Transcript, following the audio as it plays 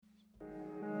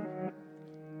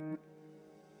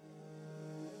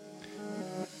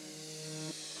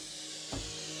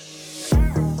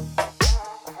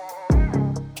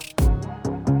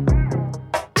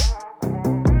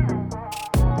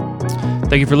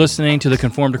Thank you for listening to the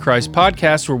Conform to Christ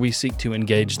podcast, where we seek to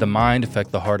engage the mind,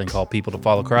 affect the heart, and call people to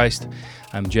follow Christ.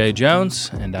 I'm Jay Jones,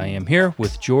 and I am here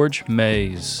with George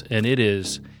Mays, and it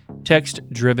is Text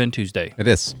Driven Tuesday. It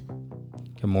is.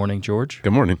 Good morning, George.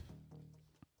 Good morning.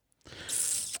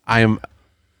 I'm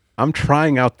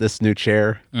trying out this new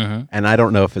chair, and I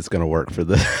don't know if it's going to work for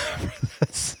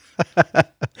this.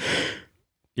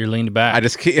 You're leaned back. I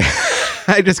just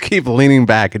keep leaning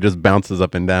back. It just bounces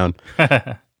up and down.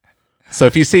 So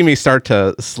if you see me start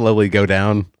to slowly go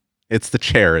down, it's the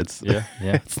chair. It's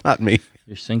it's not me.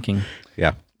 You're sinking.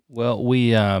 Yeah. Well,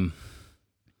 we got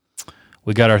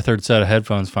our third set of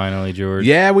headphones finally, George.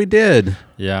 Yeah, we did.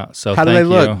 Yeah. So how do they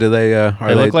look? Do they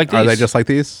look like these? Are they just like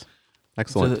these?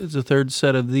 Excellent. It's a third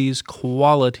set of these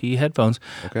quality headphones.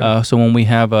 Okay. So when we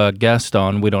have a guest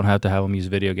on, we don't have to have them use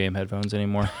video game headphones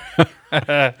anymore.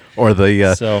 or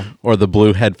the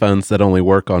blue headphones that only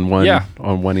work on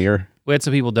one ear. We had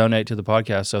some people donate to the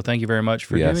podcast, so thank you very much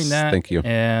for doing that. Thank you.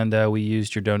 And we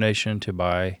used your donation to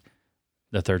buy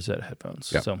the third set of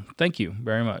headphones. Yep. So thank you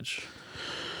very much.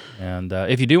 And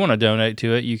if you do want to donate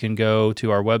to it, you can go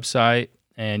to our website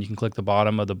and you can click the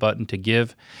bottom of the button to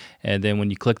give. And then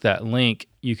when you click that link,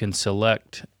 you can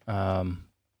select from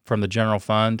the general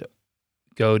fund,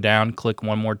 go down, click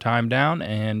one more time down,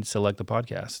 and select the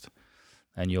podcast.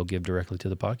 And you'll give directly to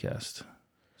the podcast.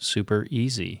 Super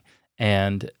easy.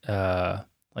 And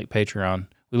like Patreon,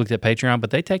 we looked at Patreon, but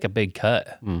they take a big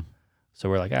cut. So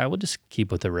we're like, we'll just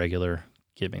keep with the regular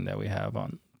giving that we have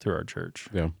on through our church.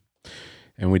 Yeah.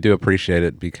 And we do appreciate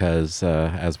it because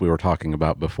as we were talking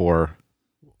about before,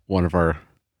 one of our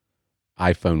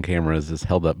iPhone cameras is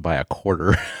held up by a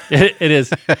quarter. It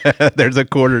is. There's a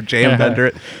quarter jammed under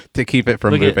it to keep it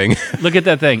from moving. Look at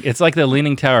that thing. It's like the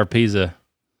Leaning Tower of Pisa.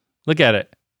 Look at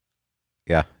it.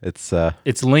 Yeah, it's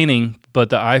leaning, but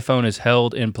the iPhone is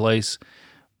held in place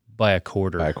by a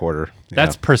quarter. Yeah.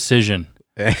 That's precision.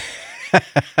 And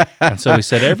so we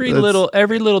said every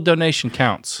little donation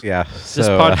counts. Yeah. This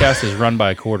podcast is run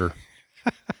by a quarter.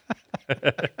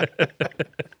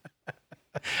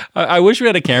 I wish we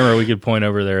had a camera we could point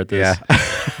over there at this. Yeah.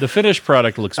 The finished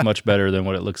product looks much better than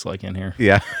what it looks like in here.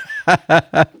 Yeah.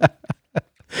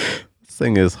 This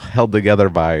thing is held together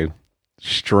by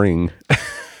string.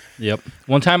 Yep.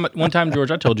 One time,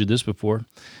 George, I told you this before.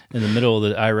 In the middle of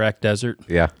the Iraq desert,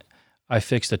 I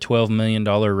fixed a $12 million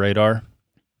radar.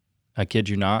 I kid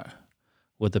you not,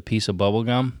 with a piece of bubble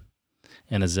gum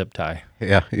and a zip tie.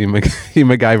 Yeah, you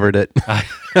MacGyvered it.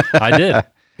 I did.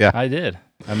 Yeah, I did.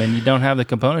 I mean, you don't have the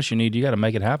components you need. You got to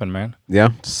make it happen, man. Yeah.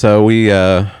 So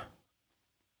we're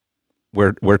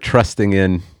trusting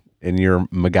in your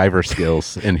MacGyver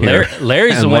skills in here.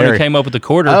 Larry's the one who came up with the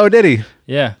quarter. Oh, did he?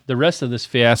 Yeah. The rest of this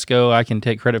fiasco I can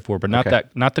take credit for, but not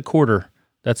the quarter.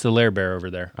 That's the Lair Bear over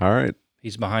there. All right.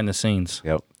 He's behind the scenes.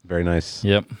 Yep. Very nice.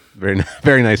 Yep. Very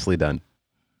very nicely done.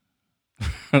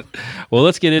 Well,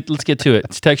 let's get to it.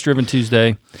 It's Text Driven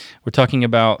Tuesday. We're talking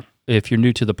about, if you're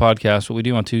new to the podcast, what we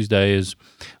do on Tuesday is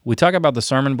we talk about the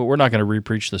sermon, but we're not going to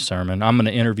re-preach the sermon. I'm going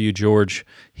to interview George.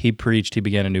 He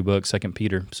began a new book, 2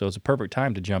 Peter. So it's a perfect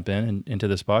time to jump into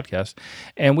this podcast.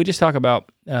 And we just talk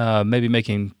about maybe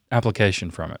making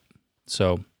application from it.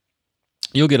 So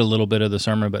you'll get a little bit of the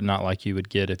sermon, but not like you would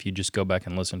get if you just go back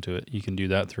and listen to it. You can do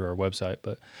that through our website.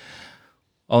 But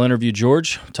I'll interview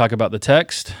George, talk about the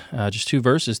text, just 2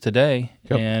 verses today,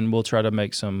 and we'll try to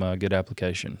make some good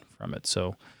application from it.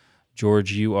 So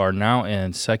George, you are now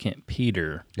in 2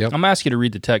 Peter. Yep. I'm going to ask you to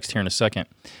read the text here in a second,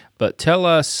 but tell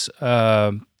us,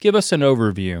 give us an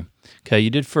overview. Okay, you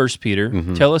did 1 Peter.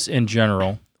 Mm-hmm. Tell us in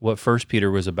general what 1 Peter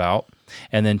was about,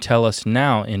 and then tell us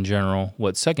now in general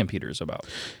what 2 Peter is about.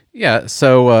 Yeah,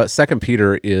 so 2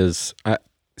 Peter is,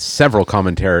 several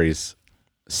commentaries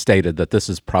stated that this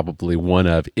is probably one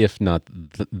of, if not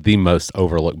the most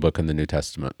overlooked book in the New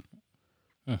Testament,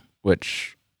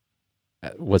 which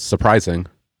was surprising.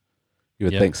 You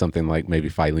would think something like maybe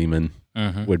Philemon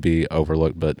would be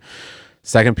overlooked, but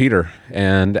 2 Peter.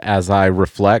 And as I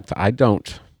reflect, I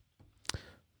think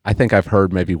I've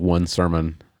heard maybe one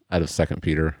sermon out of 2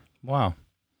 Peter. Wow.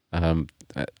 I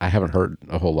haven't heard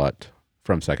a whole lot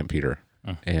from 2 Peter.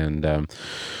 And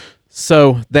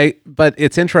but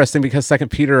it's interesting because 2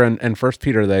 Peter and 1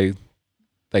 Peter,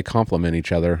 they complement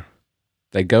each other.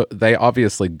 They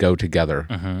obviously go together.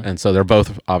 And so they're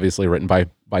both obviously written by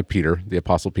Peter, the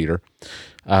Apostle Peter.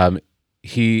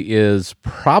 He is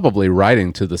probably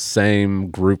writing to the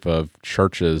same group of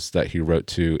churches that he wrote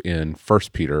to in 1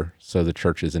 Peter, so the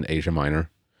churches in Asia Minor.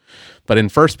 But in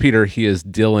 1 Peter, he is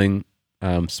dealing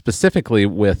specifically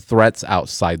with threats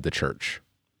outside the church.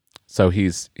 So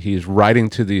he's writing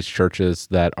to these churches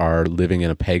that are living in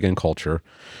a pagan culture,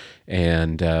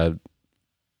 and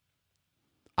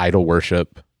idol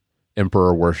worship,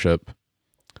 emperor worship.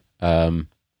 And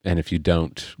if you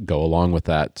don't go along with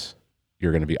that,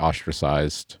 you're going to be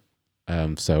ostracized.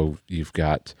 So you've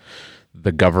got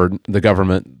the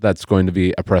government that's going to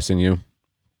be oppressing you.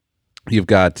 You've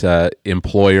got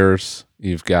employers.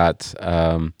 You've got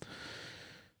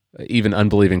even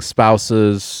unbelieving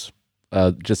spouses,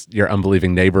 just your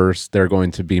unbelieving neighbors. They're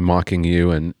going to be mocking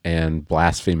you and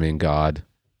blaspheming God,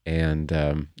 and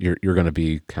you're going to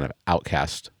be kind of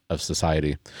outcast of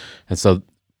society. And so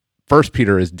First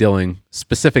Peter is dealing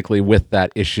specifically with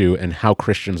that issue and how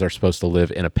Christians are supposed to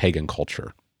live in a pagan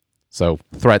culture. So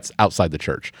threats outside the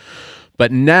church.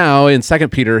 But now in 2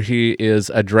 Peter, he is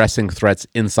addressing threats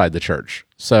inside the church.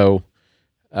 So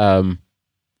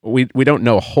we don't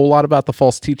know a whole lot about the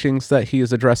false teachings that he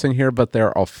is addressing here, but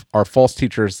there are false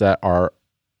teachers that are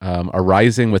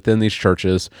arising within these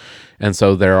churches. And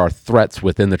so there are threats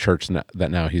within the church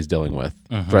that now he's dealing with.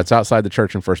 Threats outside the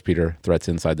church in 1 Peter, threats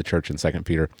inside the church in 2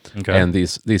 Peter. Okay. And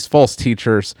these false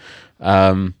teachers,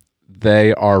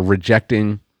 they are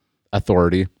rejecting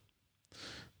authority,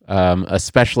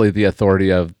 especially the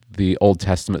authority of the Old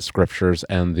Testament scriptures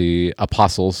and the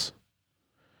apostles.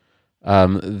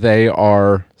 They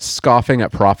are scoffing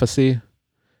at prophecy,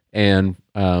 and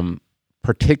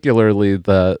particularly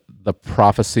the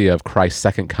prophecy of Christ's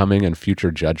second coming and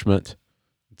future judgment.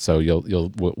 So you'll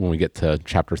when we get to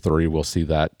chapter 3, we'll see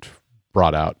that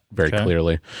brought out very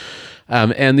clearly.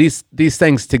 And these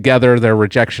things together, their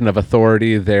rejection of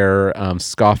authority, their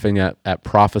scoffing at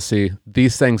prophecy,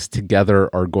 these things together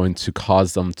are going to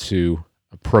cause them to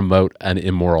promote an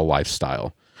immoral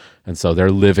lifestyle. And so they're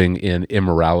living in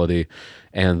immorality,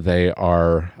 and they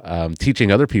are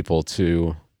teaching other people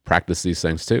to practice these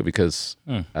things too. Because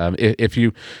if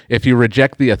you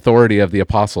reject the authority of the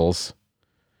apostles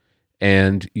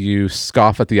and you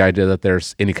scoff at the idea that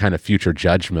there's any kind of future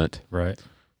judgment, right,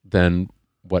 then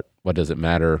what does it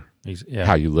matter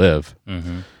how you live?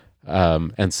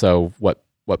 And so what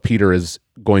Peter is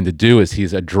going to do is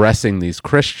he's addressing these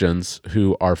Christians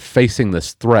who are facing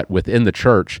this threat within the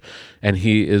church, and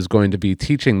he is going to be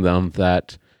teaching them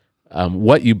that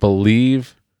what you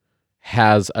believe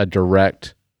has a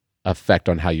direct effect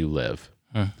on how you live.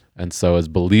 And so as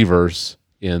believers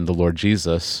in the Lord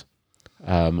Jesus,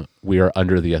 we are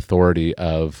under the authority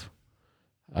of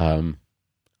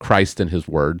Christ and his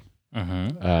word,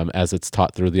 as it's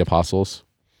taught through the apostles.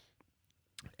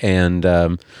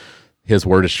 And his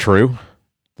word is true.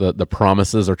 The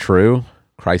promises are true.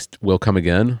 Christ will come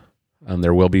again, and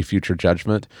there will be future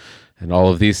judgment. And all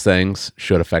of these things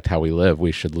should affect how we live.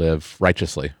 We should live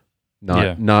righteously,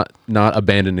 not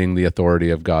abandoning the authority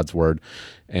of God's word,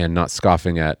 and not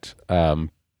scoffing at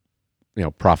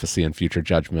prophecy and future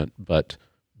judgment, but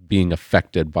being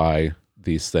affected by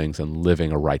these things and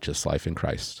living a righteous life in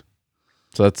Christ.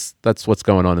 So that's what's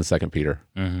going on in 2 Peter.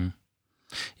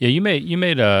 Yeah, you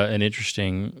made an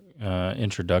interesting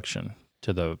introduction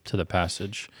to the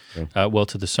passage,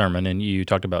 to the sermon, and you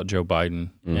talked about Joe Biden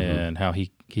and how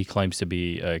he claims to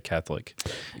be a Catholic.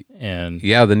 And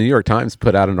yeah, the New York Times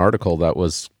put out an article that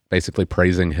was basically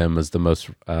praising him as the most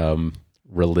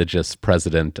religious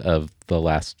president of the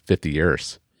last 50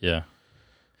 years. Yeah.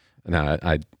 Now,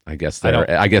 I guess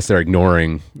they're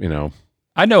ignoring,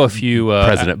 I know a few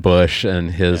President Bush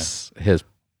and his.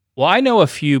 Well, I know a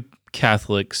few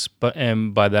Catholics,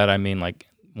 and by that I mean like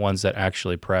ones that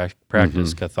actually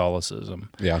practice Catholicism.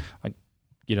 Yeah, like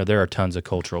there are tons of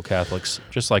cultural Catholics,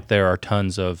 just like there are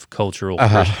tons of cultural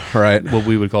right, what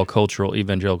we would call cultural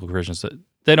evangelical Christians. That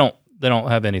they don't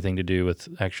have anything to do with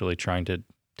actually trying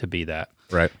to be that.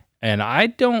 Right. And I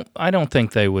don't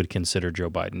think they would consider Joe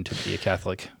Biden to be a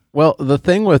Catholic. Well, the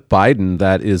thing with Biden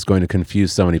that is going to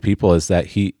confuse so many people is that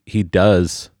he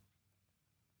does,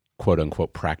 quote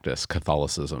unquote, practice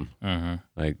Catholicism.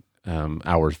 Like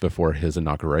hours before his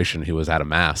inauguration, he was at a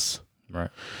mass. Right.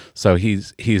 So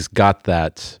he's got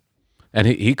that, and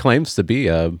he claims to be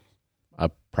a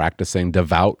practicing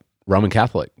devout Roman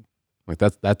Catholic. Like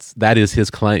that is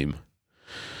his claim.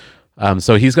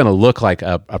 So he's going to look like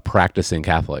a practicing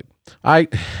Catholic. I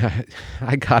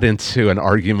got into an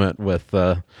argument with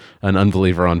an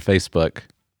unbeliever on Facebook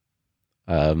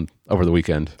over the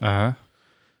weekend.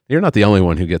 You're not the only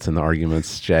one who gets into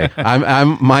arguments, Jay.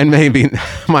 Mine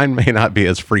may not be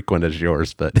as frequent as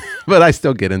yours, but I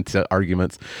still get into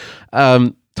arguments.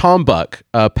 Tom Buck,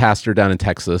 a pastor down in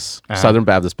Texas, Southern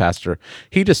Baptist pastor,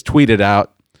 he just tweeted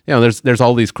out, there's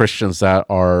all these Christians that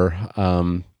are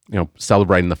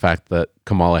celebrating the fact that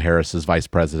Kamala Harris is vice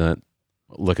president.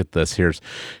 Look at this.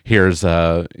 Here's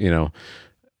a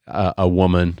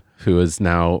woman who is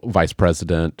now vice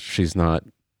president. She's not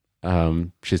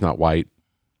She's not white,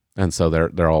 and so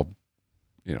they're all,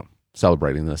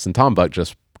 celebrating this. And Tom Buck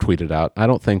just tweeted out, I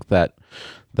don't think that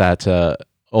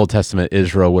Old Testament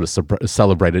Israel would have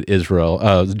celebrated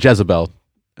Jezebel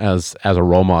as a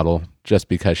role model just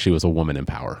because she was a woman in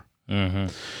power. Mm-hmm.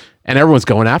 And everyone's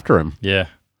going after him. Yeah.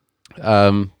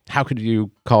 How could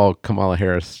you call Kamala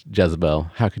Harris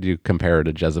Jezebel? How could you compare her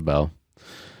to Jezebel?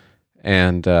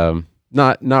 And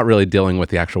not really dealing with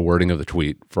the actual wording of the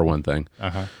tweet, for one thing.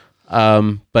 Uh-huh.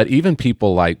 But even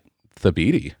people like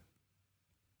Thabiti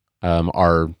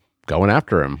are going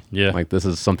after him. Yeah. Like, this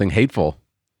is something hateful.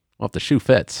 Well, if the shoe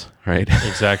fits, right?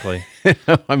 Exactly.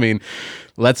 I mean,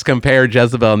 let's compare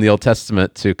Jezebel in the Old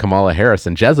Testament to Kamala Harris,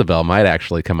 and Jezebel might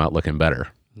actually come out looking better.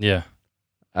 Yeah.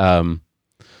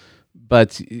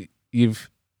 But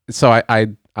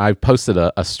I posted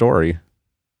a story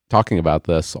talking about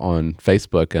this on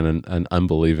Facebook, and an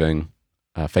unbelieving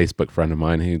Facebook friend of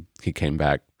mine, he came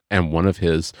back, and one of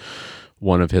his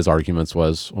arguments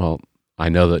was, well, I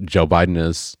know that Joe Biden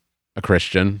is a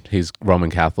Christian, he's Roman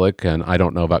Catholic, and I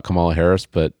don't know about Kamala Harris,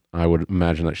 but I would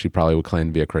imagine that she probably would claim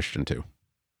to be a Christian too.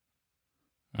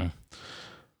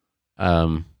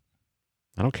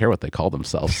 I don't care what they call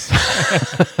themselves.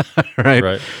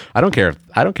 Right? I don't care if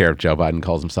Joe Biden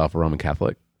calls himself a Roman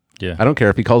Catholic. Yeah. I don't care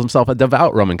if he calls himself a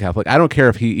devout Roman Catholic. I don't care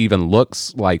if he even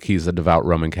looks like he's a devout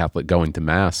Roman Catholic going to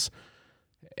mass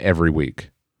every week.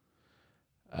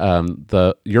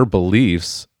 Your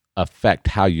beliefs affect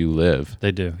how you live.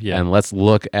 They do. Yeah. And let's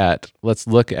look at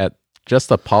just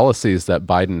the policies that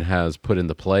Biden has put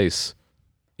into place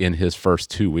in his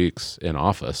first 2 weeks in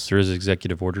office. Through his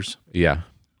executive orders. Yeah.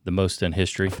 The most in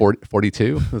history.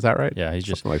 42, is that right? Yeah, he's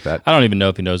just something like that. I don't even know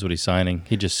if he knows what he's signing.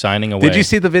 He's just signing away. Did you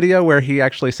see the video where he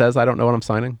actually says, I don't know what I'm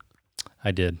signing?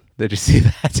 I did. Did you see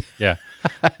that? Yeah.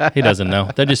 He doesn't know.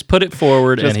 They just put it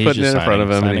forward just and he's putting just it in front of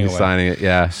him and he's signing it.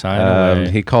 Yeah. Sign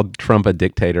away. He called Trump a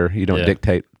dictator. You don't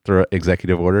dictate through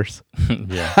executive orders.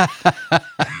 Yeah.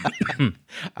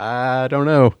 I don't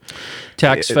know.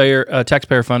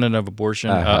 Taxpayer funding of abortion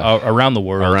around the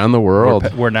world. Around the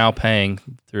world. We're now paying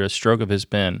through a stroke of his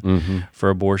pen for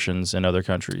abortions in other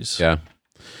countries. Yeah.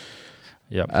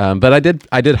 Yeah. But I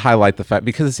did highlight the fact,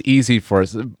 because it's easy for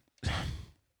us.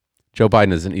 Joe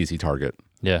Biden is an easy target.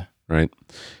 Yeah. Right.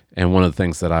 And one of the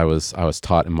things that I was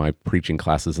taught in my preaching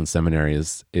classes in seminary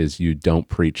is you don't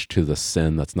preach to the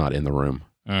sin that's not in the room.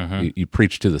 Mm-hmm. You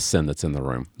preach to the sin that's in the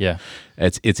room. Yeah.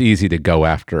 It's easy to go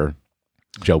after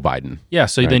Joe Biden. Yeah,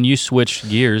 so then you switch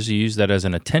gears. You use that as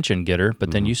an attention getter,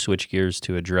 but then you switch gears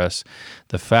to address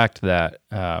the fact that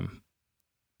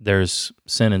there's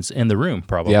sin in the room,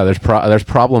 probably. Yeah, there's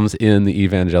problems in the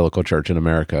evangelical church in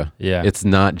America. Yeah. It's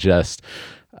not just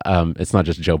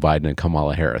Joe Biden and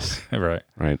Kamala Harris. Right.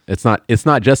 Right. It's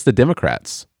not just the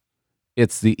Democrats.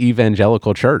 It's the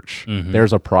evangelical church. Mm-hmm.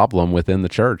 There's a problem within the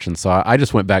church. And so I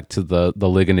just went back to the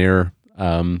Ligonier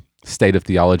State of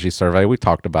Theology survey. We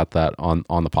talked about that on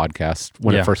the podcast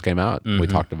when it first came out. We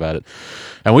talked about it.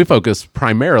 And we focused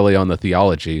primarily on the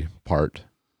theology part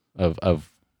of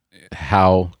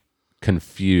how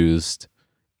confused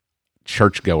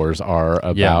churchgoers are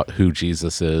about who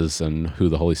Jesus is and who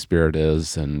the Holy Spirit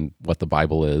is and what the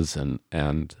Bible is.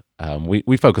 And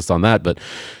we focused on that, but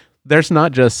there's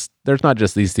not just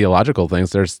these theological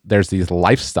things. There's these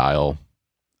lifestyle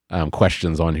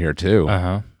questions on here too.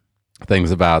 Uh-huh.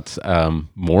 Things about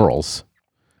morals,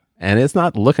 and it's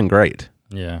not looking great.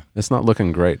 Yeah, it's not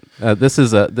looking great. This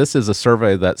is a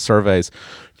survey that surveys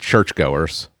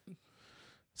churchgoers.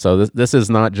 So this is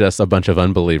not just a bunch of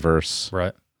unbelievers,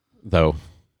 right? Though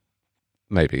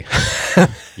maybe,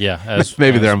 yeah,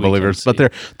 maybe they're unbelievers,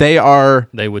 but they are.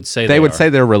 They would say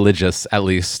they're religious at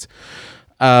least.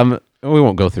 We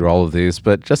won't go through all of these,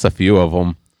 but just a few of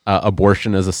them.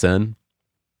 Abortion is a sin.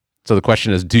 So the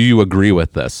question is, do you agree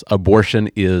with this? Abortion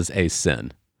is a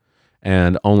sin.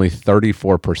 And only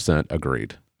 34%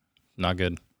 agreed. Not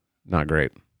good. Not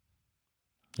great.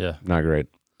 Yeah. Not great.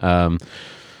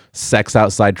 Sex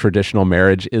outside traditional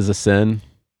marriage is a sin.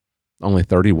 Only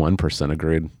 31%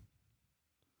 agreed.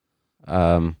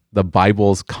 The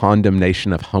Bible's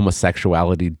condemnation of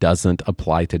homosexuality doesn't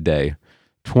apply today.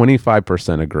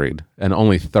 25% agreed, and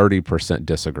only 30%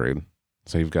 disagreed.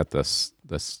 So you've got this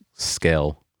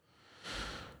scale.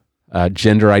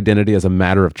 Gender identity as a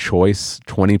matter of choice,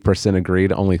 20%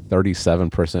 agreed, only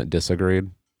 37% disagreed.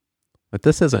 But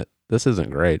this isn't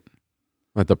great.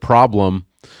 Like the problem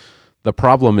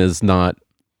is not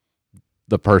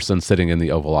the person sitting in the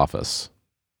Oval Office.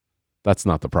 That's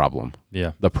not the problem.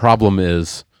 Yeah. The problem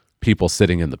is people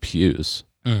sitting in the pews.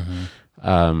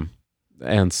 Mm-hmm.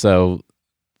 And so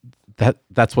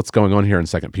that's what's going on here in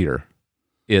 2 Peter.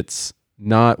 It's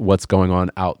not what's going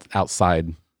on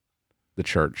outside the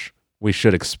church. We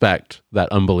should expect that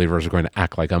unbelievers are going to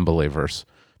act like unbelievers.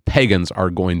 Pagans are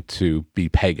going to be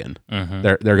pagan.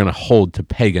 They're going to hold to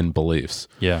pagan beliefs.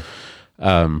 Yeah.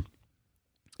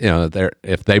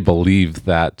 If they believe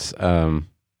that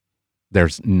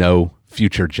there's no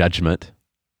future judgment,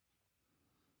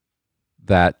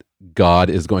 that God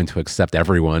is going to accept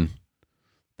everyone,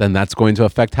 then that's going to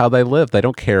affect how they live. They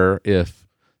don't care if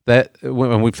that.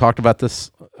 When we've talked about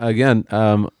this again,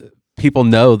 people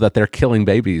know that they're killing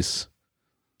babies.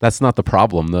 That's not the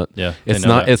problem.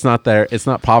 It's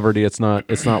not poverty. It's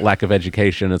not lack of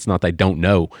education. It's not they don't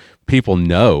know. People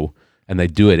know, and they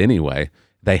do it anyway.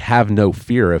 They have no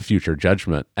fear of future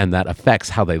judgment, and that affects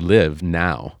how they live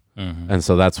now. And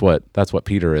so that's what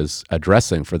Peter is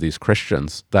addressing for these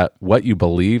Christians, that what you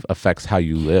believe affects how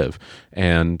you live.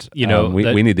 And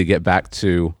we need to get back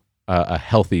to a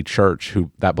healthy church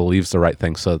that believes the right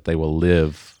thing so that they will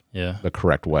live the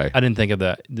correct way. I didn't think of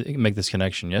that, make this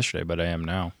connection yesterday, but I am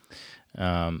now.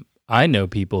 I know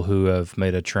people who have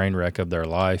made a train wreck of their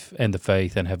life and the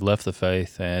faith and have left the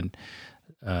faith, and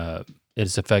it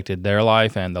has affected their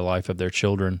life and the life of their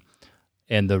children.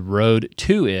 And the road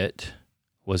to it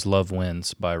was Love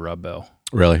Wins by Rob Bell.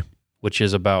 Really? Which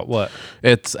is about what?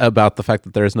 It's about the fact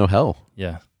that there is no hell.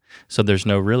 Yeah. So there's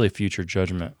no really future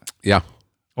judgment. Yeah.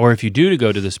 Or if you do to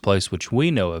go to this place, which we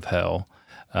know of hell,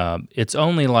 it's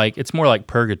more like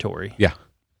purgatory. Yeah.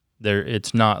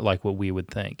 It's not like what we would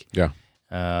think. Yeah.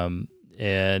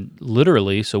 And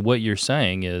literally, so what you're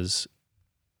saying is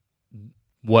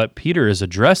what Peter is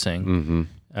addressing.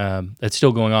 It's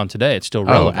still going on today. It's still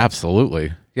relevant. Oh,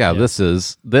 absolutely. Yeah. This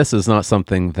is not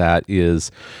something that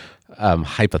is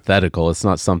hypothetical. It's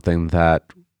not something that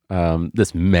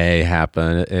this may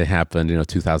happen. It happened,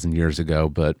 2,000 years ago,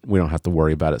 but we don't have to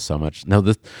worry about it so much. No,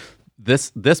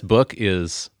 this book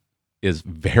is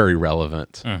very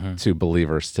relevant to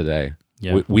believers today.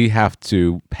 Yeah. We have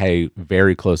to pay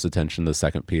very close attention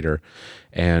to 2 Peter,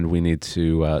 and we need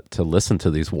to listen to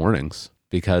these warnings,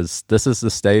 because this is the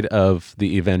state of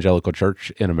the evangelical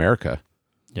church in America.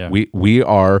 Yeah. We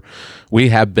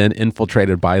have been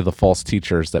infiltrated by the false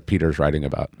teachers that Peter's writing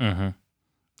about. Yeah.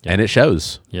 And it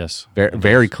shows. Yes.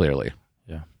 Very clearly.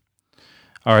 Yeah.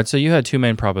 All right, so you had two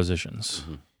main propositions.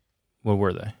 What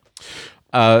were they?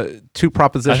 Two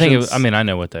propositions. I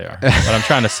know what they are, but I'm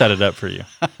trying to set it up for you.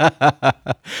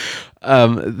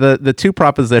 The two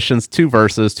propositions, two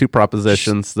verses, two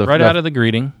propositions. Out of the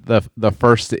greeting. The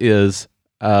first is,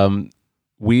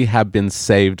 we have been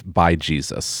saved by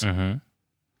Jesus.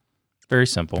 Very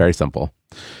simple. Very simple.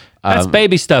 That's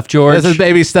baby stuff, George. This is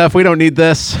baby stuff. We don't need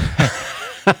this.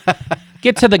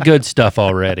 Get to the good stuff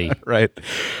already. Right.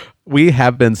 We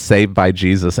have been saved by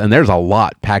Jesus, and there's a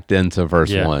lot packed into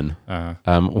verse 1.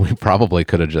 We probably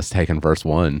could have just taken verse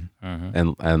 1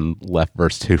 and left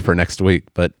verse 2 for next week,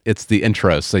 but it's the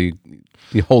intro, so you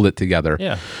hold it together.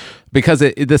 Yeah. Because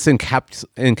this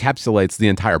encapsulates the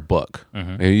entire book.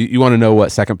 You want to know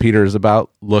what 2 Peter is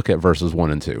about? Look at verses 1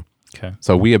 and 2. Okay.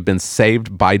 So we have been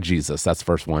saved by Jesus. That's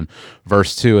verse 1.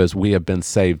 Verse 2 is we have been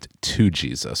saved to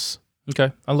Jesus.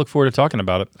 Okay, I look forward to talking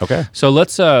about it. Okay. So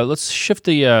let's shift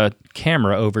the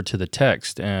camera over to the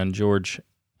text, and George,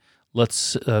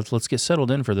 let's get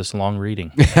settled in for this long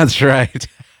reading. That's right.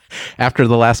 After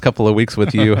the last couple of weeks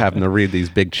with you having to read these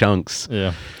big chunks.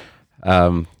 Yeah.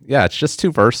 It's just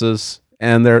two verses,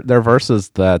 and they're verses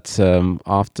that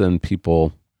often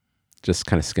people just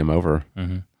kind of skim over.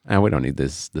 And we don't need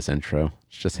this intro.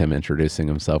 It's just him introducing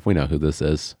himself. We know who this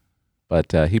is,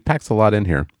 but he packs a lot in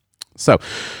here. So.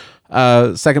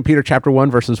 2 Peter chapter 1,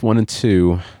 verses 1 and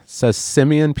 2 says,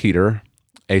 Simeon Peter,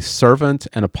 a servant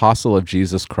and apostle of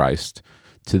Jesus Christ,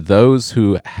 to those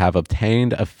who have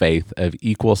obtained a faith of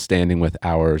equal standing with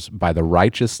ours by the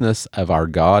righteousness of our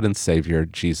God and Savior,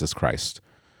 Jesus Christ.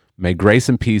 May grace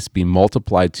and peace be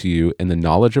multiplied to you in the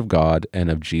knowledge of God and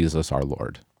of Jesus our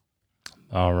Lord.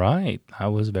 All right. That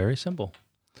was very simple.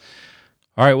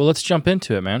 All right, well, let's jump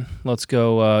into it, man. Let's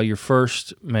go. Your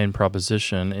first main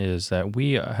proposition is that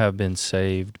we have been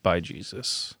saved by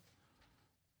Jesus.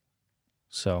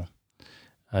 So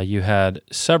you had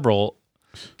several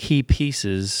key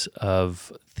pieces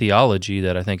of theology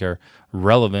that I think are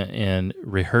relevant in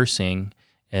rehearsing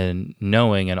and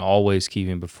knowing and always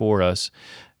keeping before us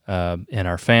in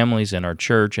our families, in our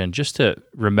church, and just to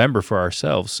remember for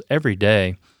ourselves every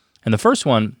day. And the first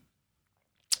one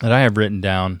that I have written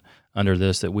down under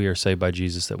this, that we are saved by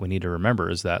Jesus, that we need to remember,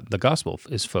 is that the gospel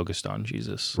is focused on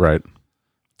Jesus. Right.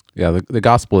 Yeah, the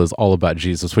gospel is all about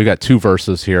Jesus. We got two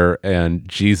verses here, and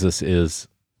Jesus is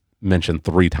mentioned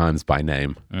 3 times by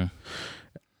name.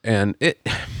 And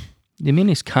You mean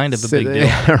he's kind of a big deal?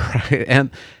 Right?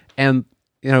 And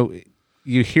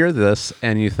you hear this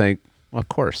and you think, well, of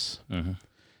course. Mm-hmm.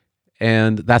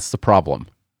 And that's the problem.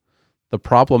 The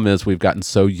problem is we've gotten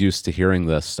so used to hearing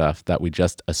this stuff that we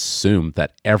just assume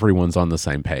that everyone's on the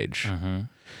same page. Mm-hmm.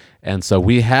 And so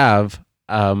we have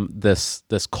this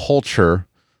culture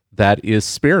that is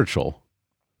spiritual.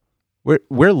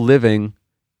 We're living,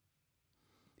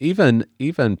 even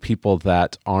people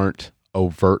that aren't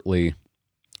overtly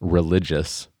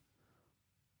religious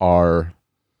are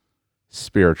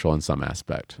spiritual in some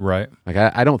aspect. Right. Like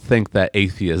I don't think that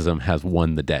atheism has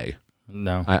won the day.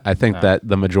 No. I think that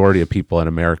the majority of people in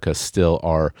America still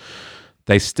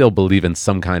believe in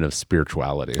some kind of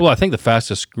spirituality. Well, I think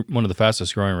one of the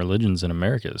fastest growing religions in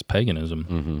America is paganism.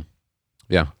 Mm-hmm.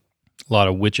 Yeah. A lot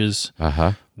of witches,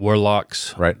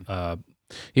 warlocks. Right.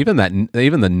 Even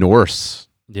the Norse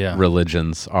Yeah.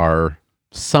 religions are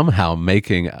somehow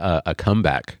making a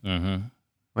comeback. Mm-hmm.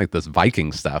 Like this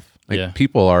Viking stuff. Like Yeah.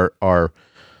 people are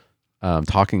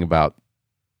talking about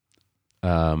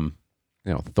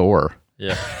Thor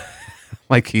Yeah.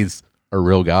 like he's a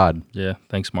real god. Yeah.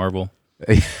 Thanks, Marvel.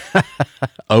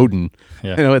 Odin.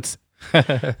 Yeah.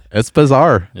 It's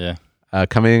bizarre. Yeah.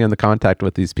 Coming into contact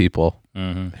with these people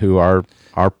Mm-hmm. who are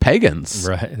pagans.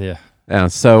 Right. Yeah. Yeah.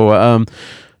 So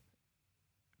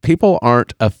people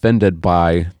aren't offended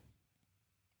by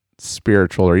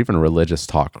spiritual or even religious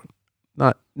talk.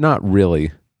 Not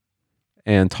really.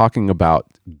 And talking about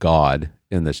God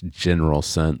in this general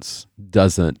sense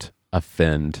doesn't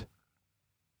offend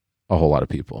a whole lot of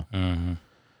people. Mm-hmm.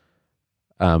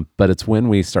 But it's when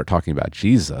we start talking about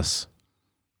Jesus,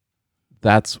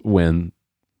 that's when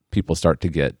people start to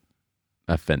get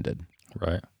offended.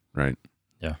 Right. Right.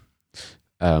 Yeah.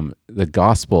 The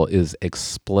gospel is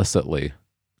explicitly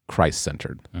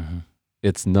Christ-centered. Mm-hmm.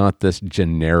 It's not this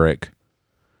generic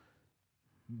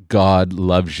God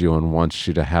loves you and wants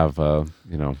you to have a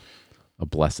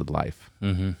blessed life.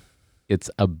 Mm-hmm. It's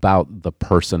about the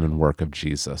person and work of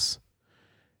Jesus.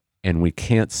 And we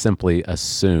can't simply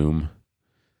assume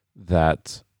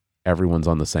that everyone's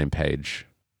on the same page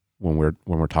when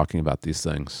we're talking about these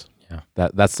things. Yeah.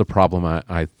 That's the problem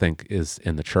I think is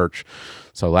in the church.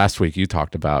 So last week you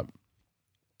talked about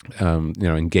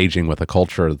engaging with a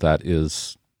culture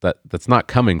that's not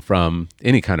coming from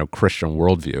any kind of Christian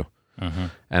worldview. Mm-hmm.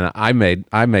 And I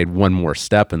made one more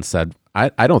step and said,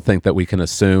 I don't think that we can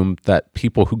assume that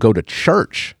people who go to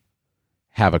church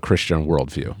have a Christian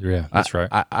worldview. Yeah, that's right.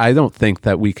 I don't think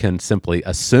that we can simply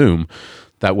assume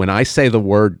that when I say the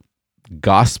word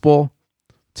gospel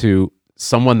to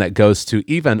someone that goes to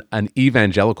even an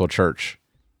evangelical church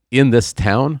in this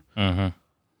town, Mm-hmm.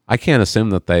 I can't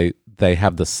assume that they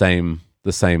have the same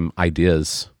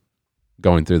ideas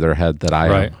going through their head that I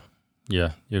Right. am.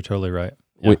 Yeah, you're totally right.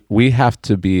 Yeah. We have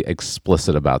to be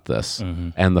explicit about this. Mm-hmm.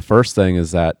 And the first thing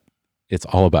is that it's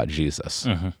all about Jesus.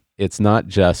 Mm-hmm. It's not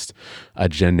just a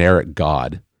generic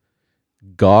God.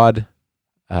 God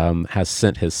has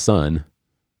sent his son,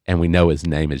 and we know his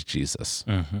name is Jesus.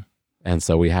 Mm-hmm. And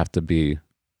so we have to be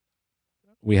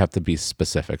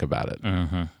specific about it.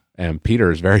 Mm-hmm. And Peter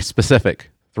is very specific.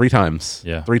 3 times.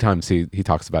 Yeah. 3 times he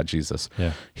talks about Jesus.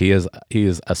 Yeah. He is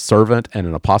a servant and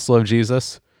an apostle of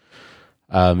Jesus.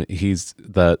 He's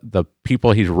the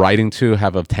people he's writing to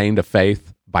have obtained a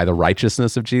faith by the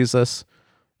righteousness of Jesus,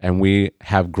 and we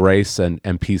have grace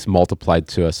and peace multiplied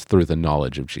to us through the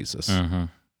knowledge of Jesus. Mm-hmm.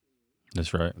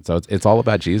 That's right. So it's all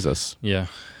about Jesus. Yeah,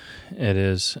 it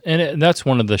is. And that's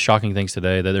one of the shocking things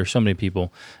today, that there's so many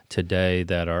people today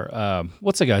that are,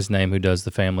 what's the guy's name who does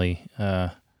the Family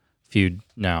Feud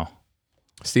now?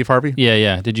 Steve Harvey?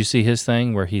 Yeah. Did you see his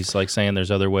thing where he's like saying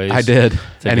there's other ways? I did.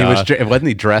 And God. Wasn't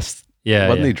he dressed? Yeah.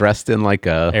 Wasn't he dressed in like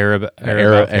a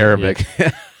Arabic?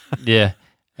 Yeah. Yeah.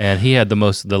 And he had the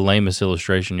lamest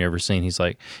illustration you ever seen. He's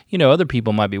like, other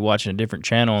people might be watching a different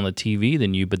channel on the TV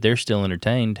than you, but they're still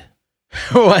entertained.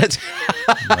 What?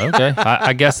 Okay.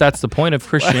 I guess that's the point of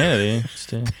Christianity, is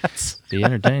to be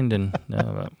entertained and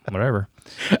whatever.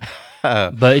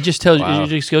 But it just tells Wow. it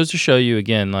just goes to show you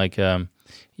again, like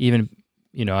even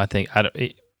I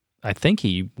think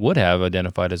he would have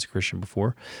identified as a Christian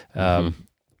before.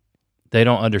 They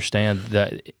don't understand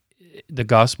that the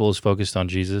gospel is focused on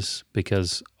Jesus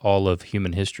because all of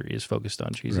human history is focused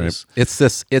on Jesus. Right. It's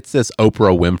this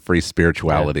Oprah Winfrey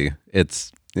spirituality. Yeah.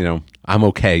 It's I'm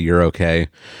okay, you're okay.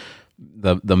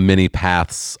 The many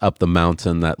paths up the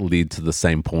mountain that lead to the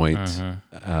same point.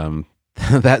 Mm-hmm.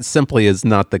 That simply is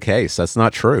not the case. That's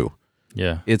not true.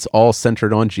 Yeah, it's all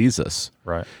centered on Jesus.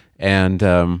 Right.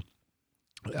 And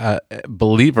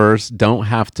believers don't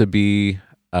have to be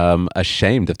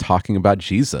ashamed of talking about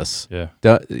Jesus. Yeah.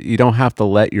 You don't have to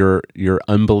let your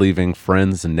unbelieving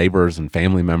friends and neighbors and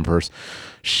family members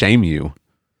shame you.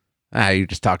 You're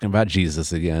just talking about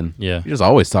Jesus again. Yeah. You're just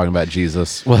always talking about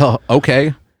Jesus. Well,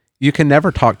 okay. You can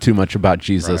never talk too much about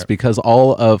Jesus because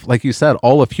all of, like you said,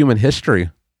 all of human history,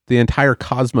 the entire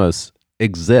cosmos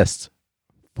exists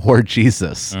for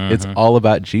Jesus. It's all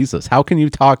about Jesus. How can you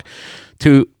talk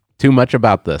too much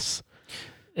about this?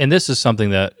 And this is something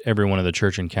that everyone in the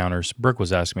church encounters. Brooke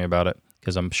was asking me about it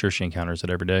because I'm sure she encounters it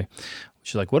every day.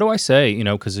 She's like, what do I say? You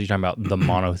know, because you're talking about the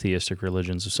monotheistic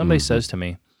religions. If somebody says to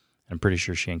me, I'm pretty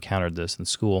sure she encountered this in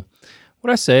school, what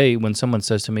do I say when someone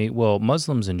says to me, well,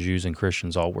 Muslims and Jews and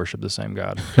Christians all worship the same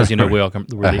God? Because, you know, we're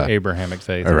the Abrahamic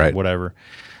faith or whatever.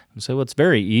 And so it's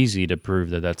very easy to prove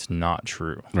that that's not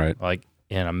true. Right. Like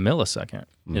in a millisecond,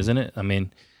 isn't it? I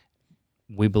mean,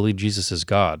 we believe Jesus is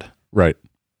God. Right.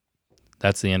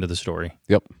 That's the end of the story.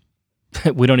 Yep.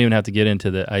 We don't even have to get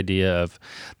into the idea of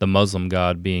the Muslim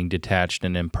God being detached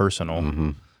and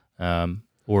impersonal,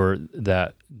 or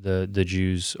that the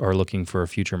Jews are looking for a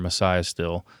future Messiah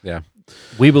still. Yeah.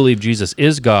 We believe Jesus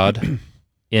is God.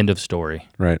 End of story.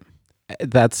 Right.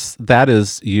 That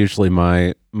is usually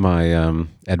my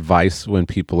advice when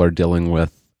people are dealing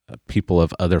with people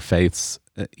of other faiths,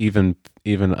 even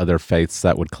other faiths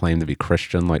that would claim to be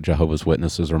Christian, like Jehovah's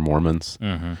Witnesses or Mormons.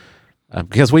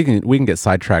 Because we can get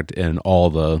sidetracked in all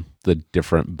the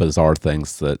different bizarre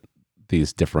things that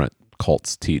these different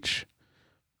cults teach.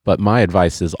 But my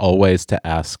advice is always to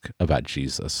ask about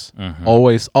Jesus.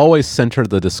 Always center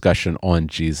the discussion on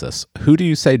Jesus. Who do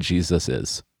you say Jesus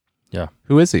is? Yeah.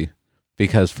 Who is he?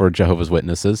 Because for Jehovah's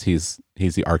Witnesses, he's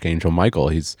the Archangel Michael.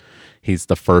 He's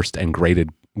the first and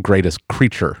greatest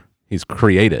creature. He's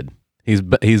created.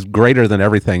 He's greater than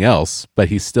everything else, but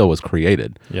he still was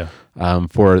created. Yeah.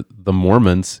 For the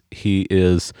Mormons, he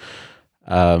is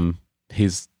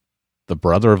he's the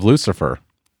brother of Lucifer.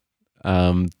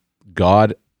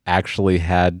 God actually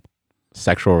had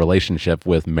sexual relationship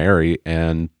with Mary,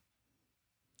 and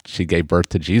she gave birth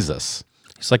to Jesus.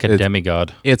 He's like a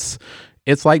demigod. It's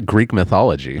like Greek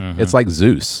mythology. It's like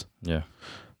Zeus. Yeah.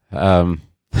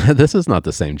 This is not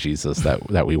the same Jesus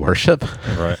that we worship.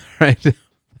 Right. Right.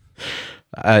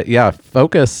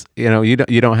 Focus. You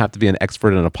don't have to be an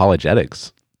expert in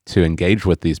apologetics to engage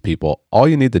with these people. All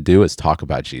you need to do is talk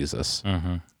about Jesus,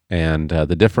 and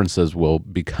the differences will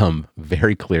become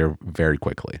very clear very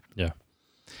quickly. Yeah,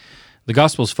 the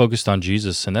gospel is focused on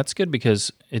Jesus, and that's good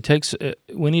because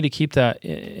we need to keep that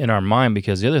in our mind,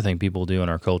 because the other thing people do in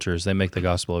our culture is they make the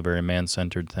gospel a very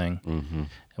man-centered thing, and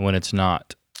when it's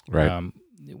not, right?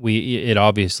 It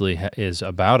obviously is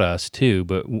about us too,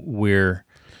 but we're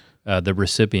the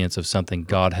recipients of something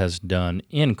God has done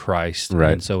in Christ.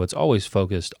 Right. And so it's always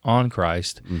focused on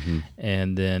Christ,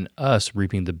 and then us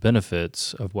reaping the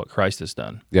benefits of what Christ has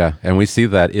done. Yeah, and we see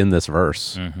that in this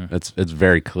verse. It's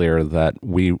very clear that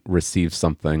we receive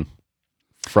something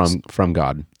from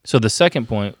God. So the second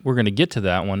point, we're going to get to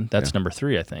that one. That's number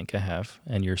 3, I think I have,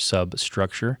 and your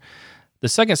substructure. The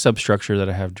second substructure that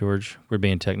I have, George, we're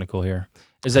being technical here,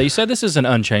 is that you said this is an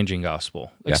unchanging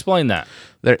gospel. Explain that.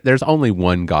 There's only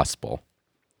one gospel.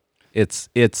 It's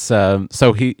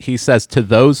so he says, to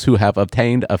those who have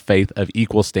obtained a faith of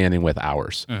equal standing with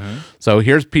ours. So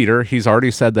here's Peter. He's already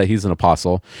said that he's an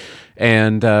apostle,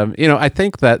 and I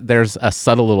think that there's a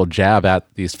subtle little jab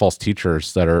at these false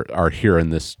teachers that are here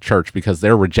in this church, because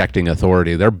they're rejecting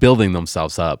authority. They're building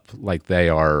themselves up like they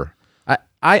are.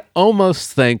 I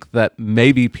almost think that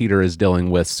maybe Peter is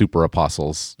dealing with super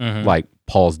apostles, like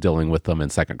Paul's dealing with them in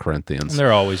 2 Corinthians. And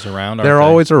they're always around. They're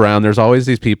always around. There's always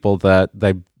these people that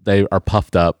they are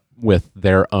puffed up with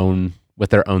their own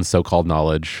so-called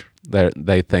knowledge.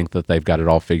 They think that they've got it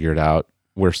all figured out.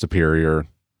 We're superior.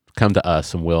 Come to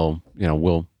us, and we'll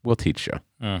teach you.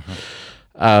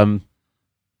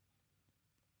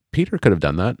 Peter could have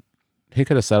done that. He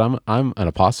could have said, "I'm an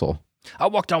apostle. I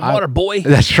walked on water, boy."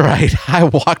 That's right. I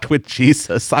walked with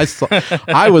Jesus.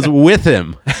 I was with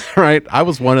him. Right. I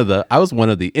was one of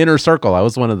the inner circle. I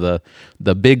was one of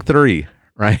the big 3.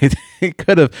 Right. He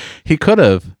could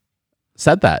have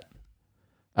said that.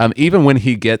 Even when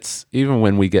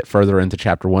we get further into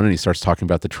chapter 1 and he starts talking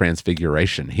about the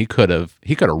transfiguration, he could have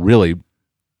really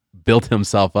built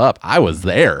himself up. I was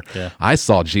there. Yeah. I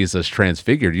saw Jesus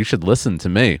transfigured. You should listen to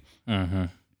me.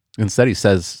 Instead, he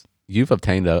says, you've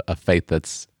obtained a faith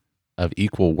that's of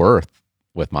equal worth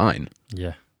with mine.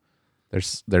 Yeah.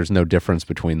 There's no difference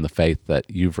between the faith that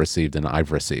you've received and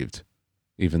I've received.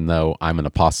 Even though I'm an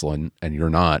apostle and you're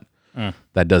not,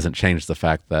 that doesn't change the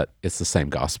fact that it's the same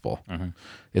gospel.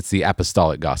 It's the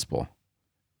apostolic gospel.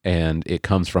 and it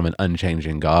comes from an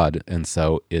unchanging God, and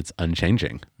so it's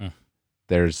unchanging.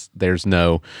 There's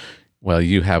no, well,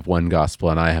 you have one gospel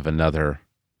and I have another,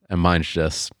 and mine's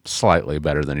just slightly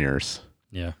better than yours.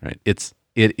 Yeah. Right. It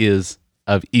is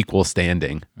of equal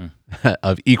standing,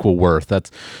 of equal worth.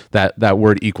 That's that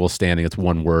word equal standing. It's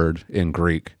one word in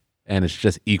Greek, and it's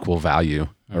just equal value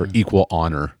or equal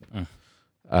honor.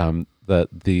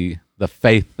 The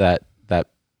faith that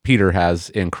Peter has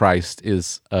in Christ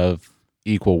is of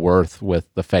equal worth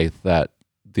with the faith that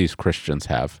these Christians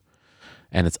have,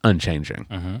 and it's unchanging.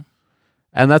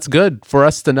 And that's good for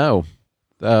us to know,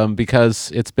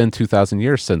 because it's been 2,000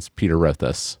 years since Peter wrote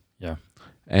this. Yeah.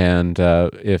 And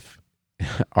if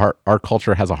our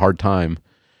culture has a hard time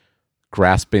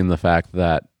grasping the fact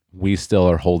that we still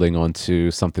are holding on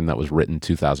to something that was written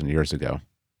 2,000 years ago.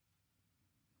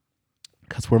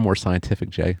 Because we're more scientific,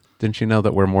 Jay. Didn't you know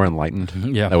that we're more enlightened?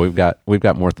 Yeah. That we've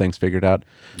got more things figured out.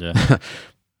 Yeah.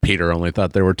 Peter only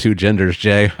thought there were two genders,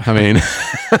 Jay. I mean,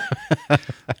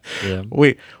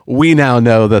 Yeah. we now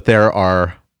know that there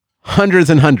are hundreds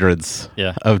and hundreds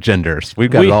Yeah. of genders. We've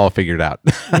got it all figured out.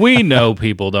 We know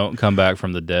people don't come back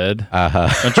from the dead.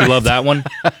 Don't you love that one?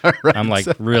 Right. I'm like,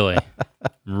 really?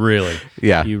 Really?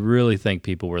 Yeah. You really think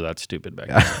people were that stupid back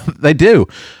then? They do.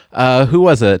 Who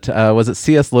was it? Was it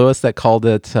C.S. Lewis that called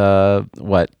it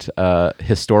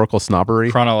historical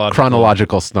snobbery?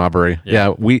 Chronological snobbery. Yeah.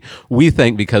 We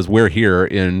think because we're here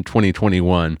in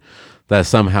 2021 that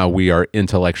somehow we are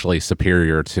intellectually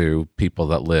superior to people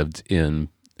that lived in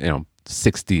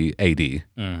 60 AD.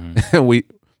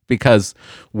 because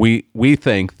we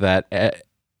think that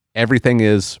everything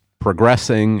is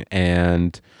progressing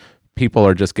and people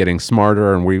are just getting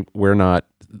smarter, and we're not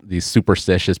these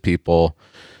superstitious people.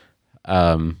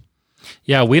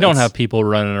 Yeah, we don't have people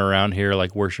running around here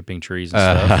like worshiping trees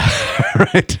and stuff.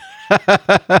 Right.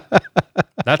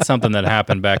 That's something that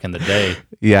happened back in the day.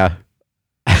 Yeah.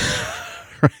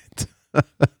 Right.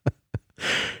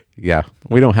 Yeah.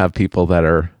 We don't have people that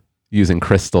are using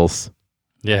crystals.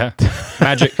 Yeah.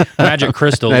 Magic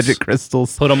crystals. Magic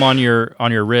crystals. Put them on your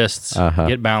wrists.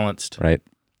 Get balanced. Right.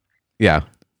 Yeah.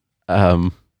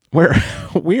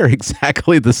 We are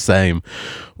exactly the same.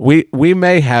 We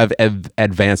may have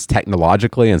advanced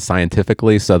technologically and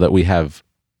scientifically so that we have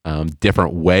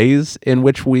different ways in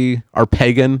which we are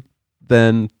pagan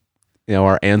than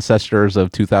our ancestors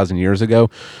of 2,000 years ago.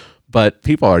 But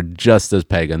people are just as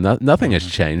pagan. Nothing has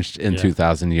changed in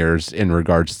 2,000 years in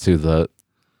regards to the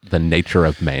nature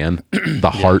of man, the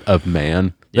heart of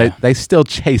man. Yeah. They still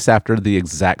chase after the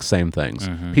exact same things.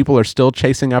 People are still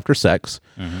chasing after sex.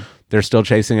 They're still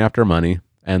chasing after money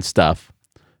and stuff.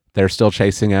 They're still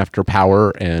chasing after power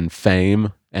and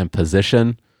fame and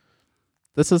position.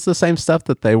 This is the same stuff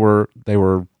that they were.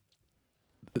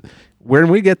 When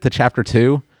we get to chapter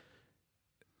 2,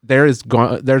 there's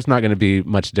not going to be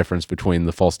much difference between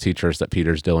the false teachers that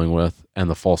Peter's dealing with and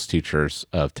the false teachers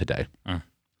of today.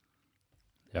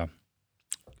 Yeah.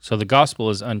 So the gospel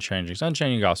is unchanging. It's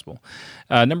unchanging gospel.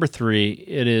 Number 3,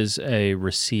 it is a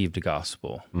received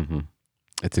gospel.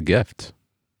 It's a gift.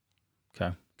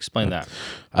 Okay. Explain that.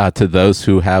 To those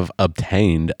who have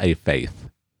obtained a faith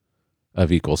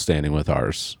of equal standing with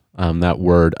ours. That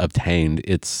word obtained,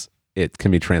 it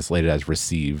can be translated as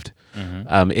received.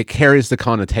 It carries the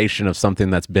connotation of something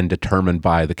that's been determined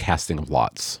by the casting of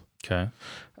lots. Okay.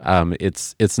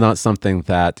 It's not something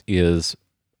that is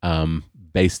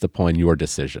based upon your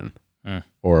decision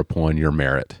or upon your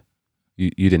merit.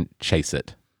 You didn't chase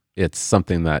it. It's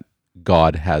something that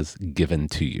God has given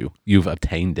to you. You've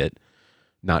obtained it,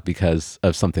 not because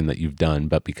of something that you've done,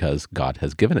 but because God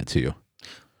has given it to you.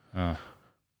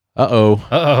 Uh-oh.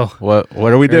 What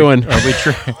are we doing? Are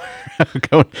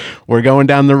we We're going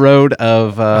down the road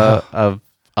of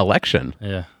election.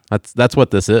 Yeah. That's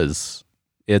what this is.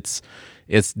 It's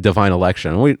divine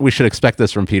election. We should expect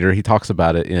this from Peter. He talks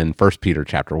about it in 1 Peter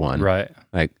chapter 1. Right.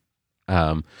 Like,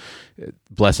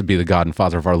 blessed be the God and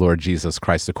Father of our Lord Jesus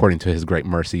Christ. According to his great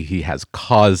mercy, he has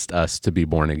caused us to be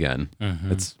born again.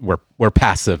 We're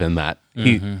passive in that.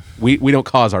 We don't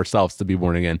cause ourselves to be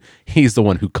born again. He's the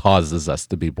one who causes us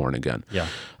to be born again. Yeah.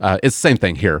 It's the same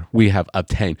thing here. We have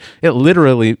obtained. It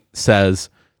literally says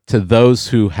to those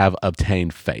who have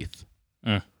obtained faith.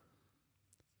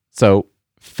 So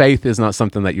faith is not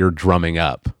something that you're drumming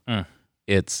up.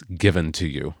 It's given to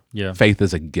you. Yeah. Faith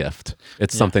is a gift.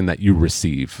 It's something that you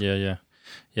receive.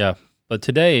 Yeah. But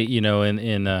today,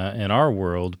 in our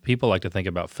world, people like to think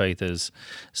about faith as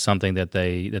something that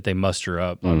they muster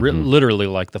up, literally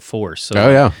like the force.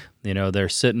 So, they're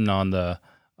sitting on the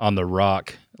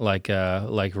rock,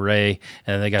 like Ray,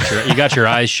 and you got your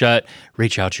eyes shut.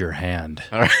 Reach out your hand,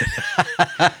 All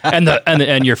right.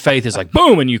 and your faith is like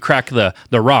boom, and you crack the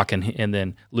rock, and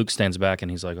then Luke stands back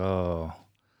and he's like, oh,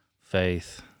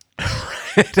 faith.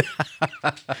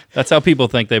 That's how people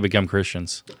think they become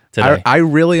Christians today. I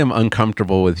really am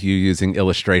uncomfortable with you using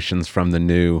illustrations from the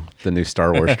new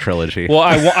Star Wars trilogy. Well,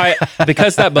 I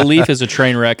because that belief is a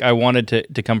train wreck. I wanted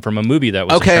to come from a movie that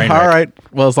was okay. a train All wreck. right.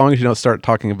 Well, as long as you don't start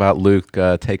talking about Luke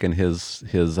taking his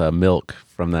milk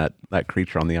from that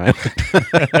creature on the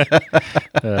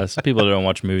island. Some people that don't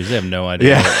watch movies, they have no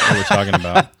idea what we're talking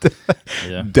about.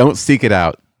 Yeah, Don't seek it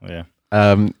out. yeah.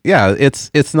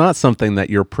 It's not something that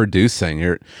you're producing.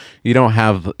 You don't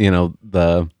have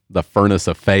the furnace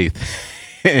of faith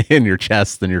in your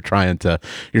chest, and you're trying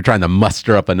to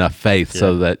muster up enough faith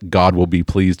so that God will be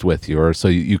pleased with you, or so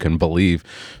you can believe.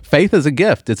 Faith is a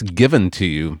gift; it's given to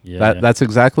you. That's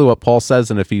exactly what Paul says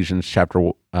in Ephesians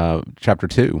chapter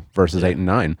 2, verses 8 and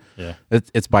 9. Yeah,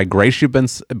 it's by grace you've been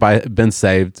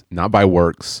saved, not by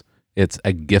works. It's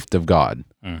a gift of God.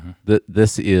 Mm-hmm.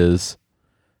 This is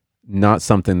not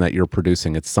something that you're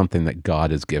producing. It's something that God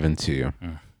has given to you.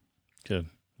 good.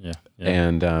 Yeah.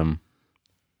 And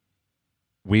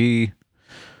we,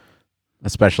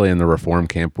 especially in the Reform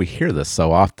camp, we hear this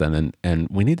so often, and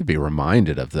we need to be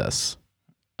reminded of this,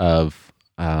 of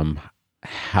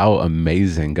how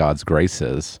amazing God's grace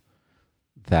is,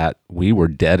 that we were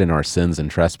dead in our sins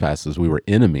and trespasses. We were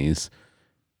enemies,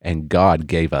 and God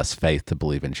gave us faith to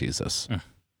believe in Jesus.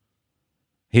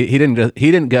 He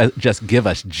didn't just give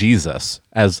us Jesus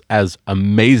as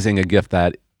amazing a gift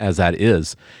as that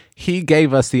is. He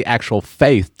gave us the actual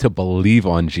faith to believe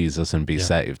on Jesus and be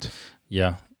saved.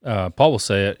 Yeah. Paul will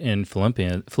say it in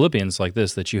Philippians like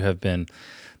this, that you have been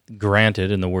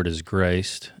granted, and the word is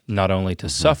graced, not only to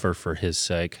suffer for his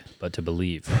sake, but to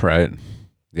believe. Right.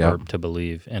 Yeah. Or to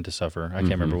believe and to suffer. I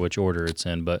can't remember which order it's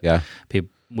in, but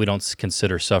we don't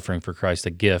consider suffering for Christ a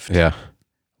gift. Yeah.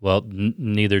 Well,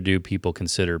 neither do people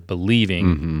consider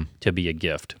believing to be a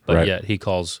gift, but yet he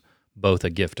calls both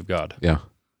a gift of God. Yeah.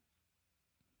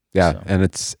 Yeah, so. And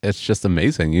it's just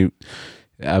amazing. You,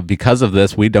 because of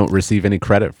this, we don't receive any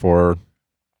credit for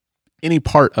any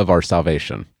part of our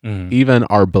salvation. Even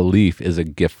our belief is a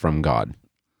gift from God.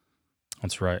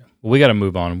 That's right. Well, we got to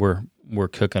move on. We're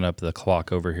cooking up the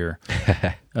clock over here.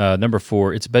 Number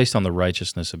 4, it's based on the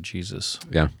righteousness of Jesus.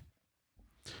 Yeah.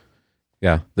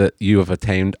 Yeah, that you have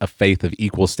attained a faith of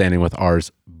equal standing with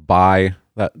ours by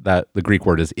that the Greek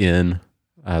word is in.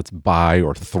 It's by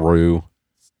or through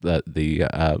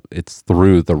it's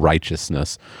through the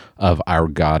righteousness of our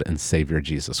God and Savior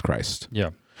Jesus Christ. Yeah.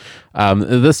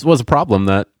 This was a problem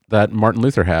that Martin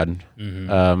Luther had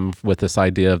with this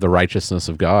idea of the righteousness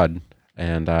of God,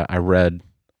 and I read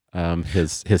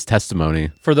his testimony.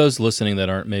 For those listening that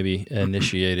aren't maybe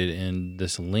initiated in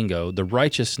this lingo, the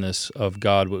righteousness of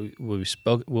God,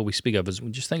 what we speak of is,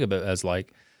 we just think of it as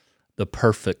like the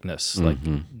perfectness, like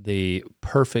the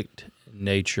perfect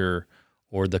nature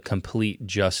or the complete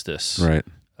justice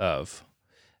of.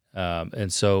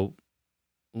 And so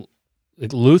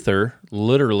Luther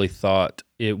literally thought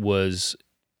it was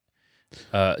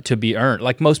to be earned,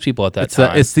 like most people at that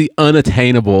time. It's the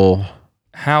unattainable.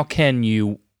 How can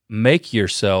you make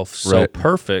yourself so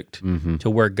perfect to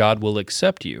where God will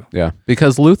accept you? Yeah,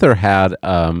 because Luther had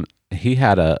a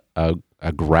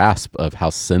grasp of how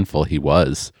sinful he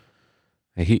was.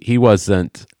 He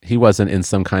wasn't in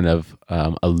some kind of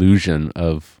illusion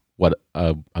of what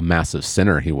a massive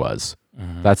sinner he was.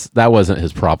 That wasn't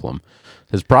his problem.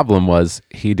 His problem was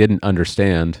he didn't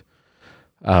understand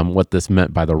what this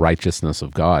meant by the righteousness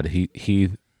of God.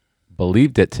 He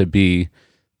believed it to be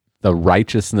the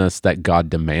righteousness that God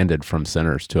demanded from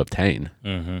sinners to obtain.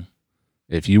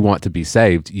 If you want to be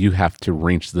saved, you have to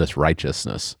reach this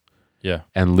righteousness. Yeah.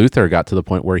 And Luther got to the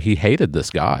point where he hated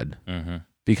this God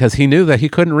because he knew that he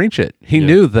couldn't reach it. He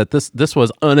knew that this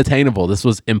was unattainable. This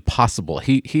was impossible.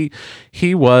 He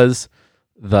was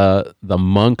the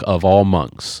monk of all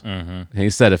monks.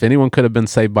 He said if anyone could have been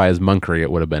saved by his monkery,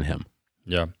 it would have been him.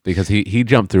 Yeah. Because he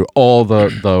jumped through all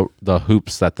the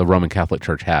hoops that the Roman Catholic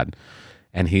Church had.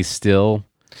 And he still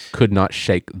could not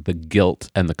shake the guilt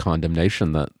and the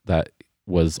condemnation that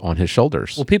was on his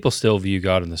shoulders. Well, people still view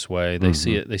God in this way. They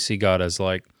see it. They see God as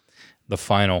like the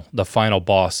final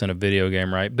boss in a video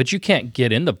game, right? But you can't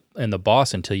get in the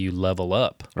boss until you level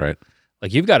up, right?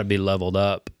 Like you've got to be leveled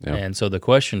up. Yeah. And so the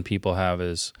question people have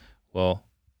is, well,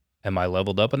 am I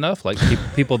leveled up enough? Like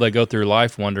people that go through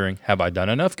life wondering, have I done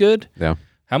enough good? Yeah.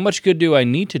 How much good do I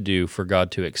need to do for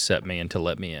God to accept me and to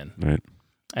let me in? Right.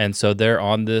 And so they're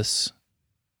on this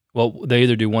Well, they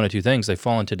either do one of two things. They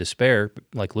fall into despair,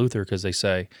 like Luther, because they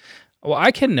say, well,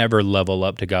 I can never level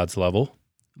up to God's level.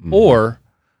 Or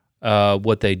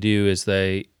what they do is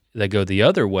they go the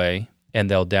other way, and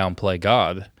they'll downplay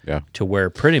God to where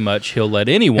pretty much he'll let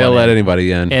anyone He'll let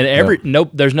anybody in. And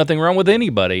nope, there's nothing wrong with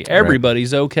anybody.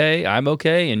 Everybody's okay. I'm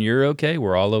okay, and you're okay.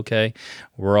 We're all okay.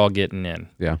 We're all getting in.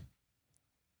 Yeah.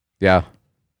 Yeah.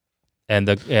 And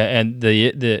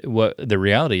the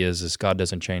reality is God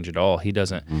doesn't change at all. He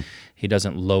doesn't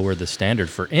lower the standard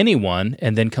for anyone,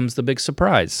 and then comes the big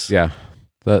surprise. Yeah.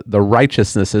 The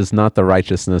righteousness is not the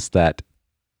righteousness that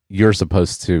you're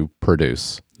supposed to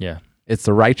produce. Yeah. It's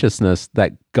the righteousness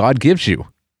that God gives you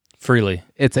freely.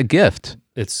 It's a gift.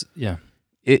 It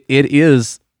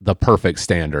is the perfect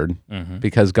standard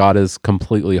because God is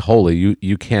completely holy.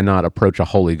 You cannot approach a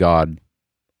holy God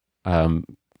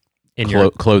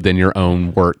clothed in your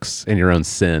own works, in your own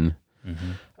sin.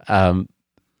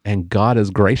 And God is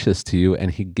gracious to you,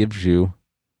 and he gives you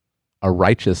a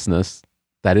righteousness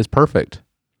that is perfect.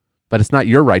 But it's not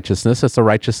your righteousness, it's the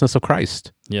righteousness of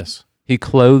Christ. Yes. He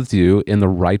clothed you in the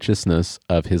righteousness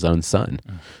of his own son.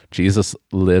 Jesus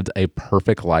lived a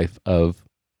perfect life of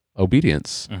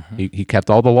obedience. He kept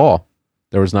all the law.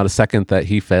 There was not a second that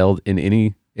he failed in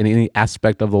any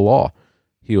aspect of the law.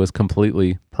 He was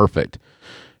completely perfect.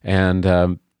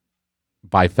 And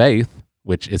by faith,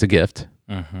 which is a gift,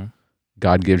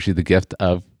 God gives you the gift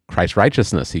of Christ's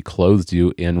righteousness. He clothed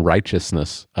you in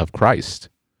righteousness of Christ.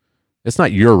 It's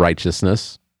not your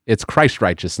righteousness. It's Christ's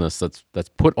righteousness that's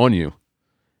put on you.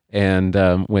 And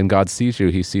when God sees you,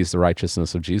 he sees the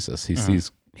righteousness of Jesus.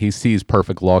 He sees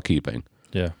perfect law keeping.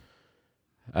 Yeah.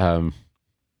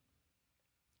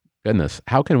 Goodness,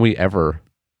 how can we ever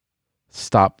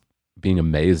stop being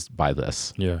amazed by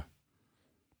this? Yeah.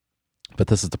 But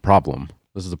this is the problem.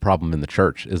 This is the problem in the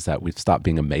church, is that we've stopped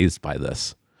being amazed by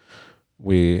this.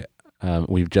 We've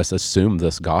just assumed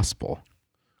this gospel.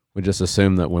 We just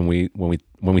assume that when we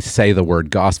say the word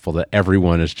gospel, that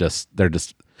everyone is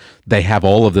they have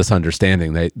all of this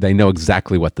understanding. They know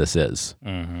exactly what this is.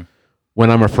 When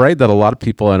I'm afraid that a lot of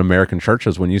people in American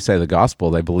churches, when you say the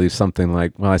gospel, they believe something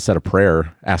like, well, I said a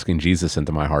prayer asking Jesus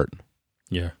into my heart.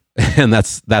 Yeah. And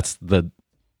that's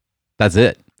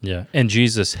it. Yeah. And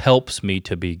Jesus helps me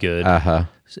to be good.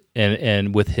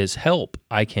 And with his help,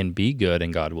 I can be good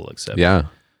and God will accept me.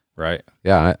 Right.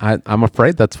 Yeah. I'm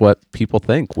afraid that's what people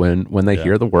think when they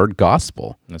hear the word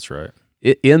gospel. That's right.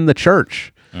 In the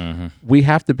church, we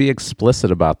have to be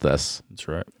explicit about this. That's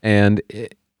right. And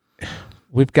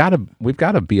we've got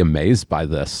to be amazed by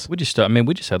this. We just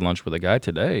had lunch with a guy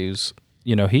today who's,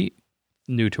 he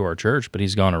new to our church, but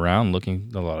he's gone around looking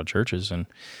at a lot of churches, and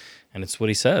it's what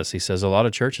he says. He says a lot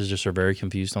of churches just are very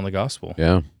confused on the gospel.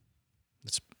 Yeah.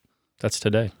 That's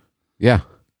today. Yeah.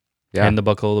 Yeah. And the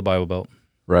buckle of the Bible Belt.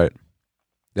 Right.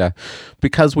 Yeah.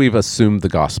 Because we've assumed the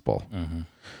gospel.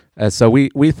 And so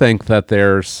we think that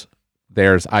there's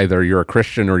either you're a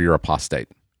Christian or you're apostate.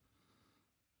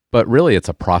 But really it's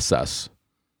a process.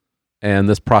 And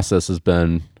this process has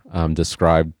been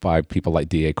described by people like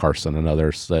D.A. Carson and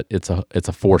others, that it's a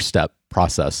 4-step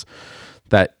process,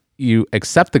 that you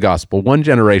accept the gospel. One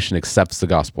generation accepts the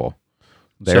gospel.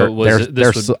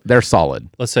 They're solid.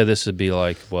 Let's say this would be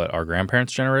like what, our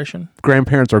grandparents' generation?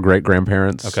 Grandparents or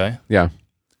great-grandparents. Okay. Yeah.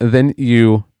 And then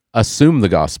you assume the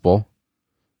gospel.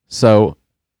 So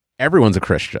everyone's a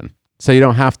Christian. So you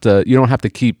don't have to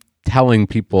keep telling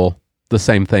people the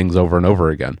same things over and over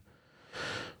again.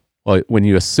 Well, when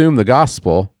you assume the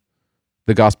gospel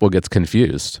gets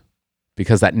confused,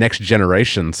 because that next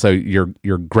generation, so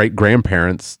your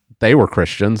great-grandparents, they were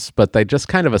Christians, but they just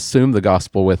kind of assumed the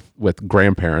gospel with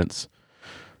grandparents.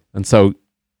 And so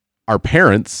our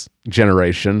parents'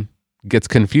 generation gets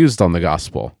confused on the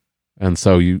gospel. And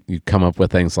so you come up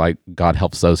with things like God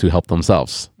helps those who help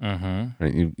themselves.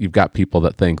 Right? You've got people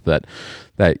that think that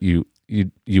you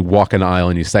walk an aisle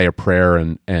and you say a prayer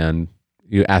and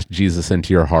you ask Jesus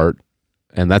into your heart,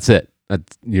 and that's it.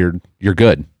 You're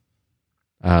good.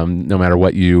 No matter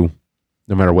what you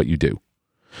do.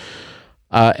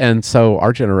 And so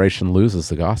our generation loses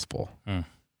the gospel, and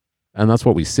that's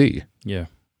what we see. Yeah,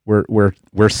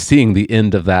 we're seeing the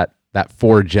end of that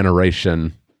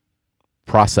 4-generation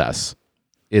process.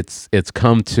 It's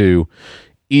come to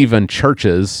even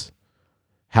churches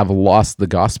have lost the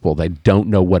gospel. They don't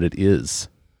know what it is.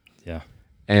 Yeah,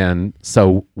 and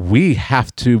so we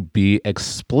have to be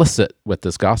explicit with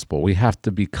this gospel. We have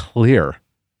to be clear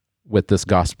with this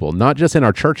gospel, not just in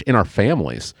our church, in our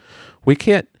families. We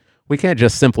can't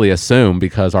just simply assume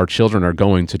because our children are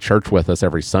going to church with us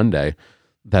every Sunday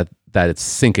that it's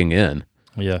sinking in.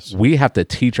 Yes. We have to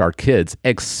teach our kids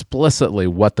explicitly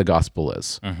what the gospel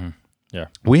is. Yeah.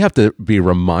 We have to be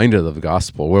reminded of the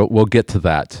gospel. We'll get to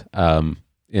that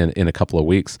in a couple of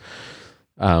weeks.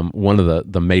 One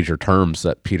of the major terms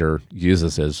that Peter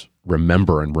uses is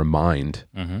remember and remind,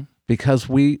 because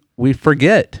we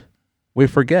forget. We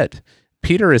forget.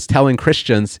 Peter is telling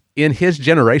Christians in his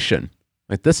generation,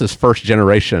 like this is first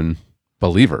generation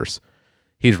believers.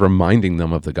 He's reminding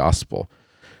them of the gospel.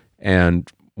 And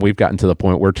we've gotten to the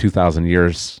point where 2,000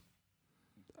 years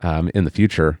in the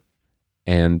future,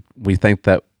 and we think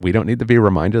that we don't need to be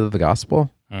reminded of the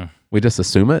gospel. We just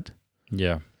assume it.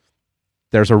 Yeah.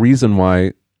 There's a reason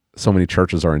why so many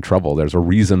churches are in trouble. There's a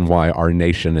reason why our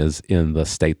nation is in the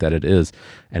state that it is.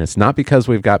 And it's not because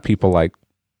we've got people like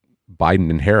Biden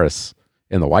and Harris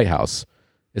in the White House.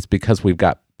 It's because we've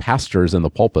got pastors in the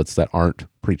pulpits that aren't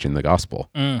preaching the gospel.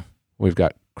 We've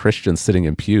got Christians sitting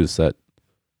in pews that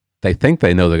they think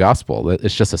they know the gospel.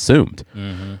 It's just assumed,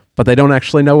 but they don't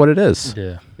actually know what it is.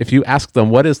 Yeah. If you ask them,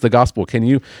 what is the gospel? Can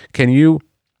you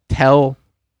tell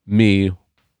me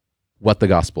what the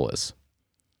gospel is?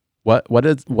 What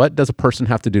does a person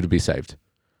have to do to be saved?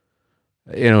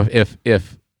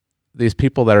 If these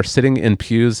people that are sitting in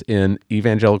pews in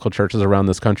evangelical churches around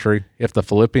this country, if the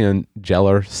Philippian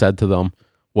jailer said to them,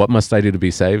 what must I do to be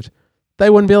saved? They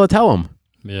wouldn't be able to tell them.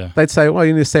 Yeah. They'd say, well,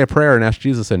 you need to say a prayer and ask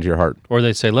Jesus into your heart. Or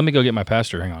they'd say, let me go get my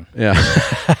pastor. Hang on. Yeah.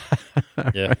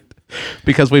 Yeah. Right.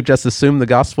 Because we've just assumed the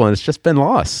gospel and it's just been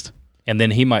lost. And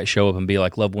then he might show up and be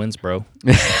like, love wins, bro.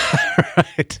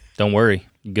 Right. Don't worry.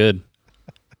 Good.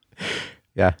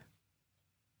 Yeah.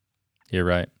 You're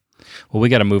right. Well, we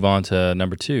got to move on to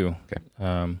number 2.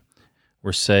 Okay.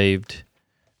 We're saved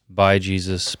by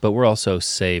Jesus, but we're also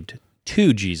saved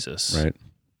to Jesus. Right.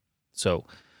 So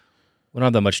we don't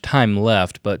have that much time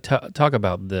left, but talk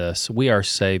about this. We are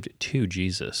saved to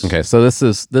Jesus. Okay, so this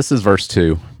is verse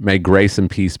 2. May grace and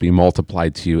peace be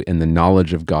multiplied to you in the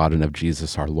knowledge of God and of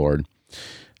Jesus our Lord.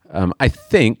 I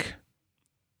think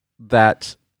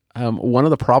that one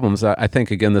of the problems, I think,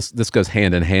 again, this goes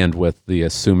hand in hand with the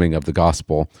assuming of the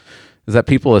gospel, is that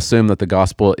people assume that the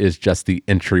gospel is just the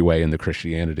entryway into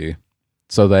Christianity.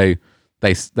 So they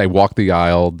walk the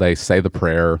aisle, they say the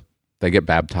prayer, they get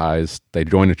baptized, they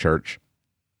join a church,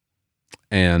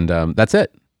 and that's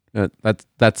it.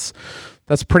 That's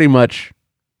pretty much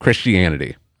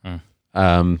Christianity.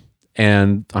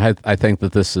 And I think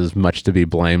that this is much to be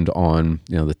blamed on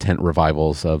the tent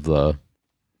revivals of the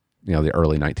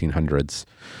early 1900s.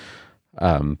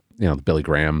 The Billy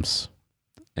Grahams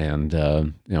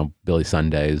and Billy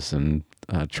Sundays and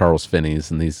Charles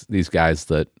Finney's and these guys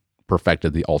that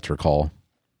perfected the altar call.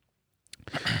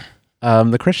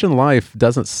 The Christian life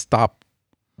doesn't stop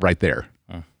right there.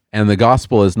 And the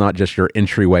gospel is not just your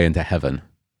entryway into heaven.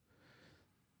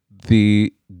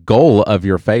 The goal of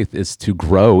your faith is to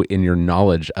grow in your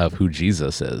knowledge of who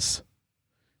Jesus is.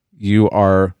 You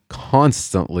are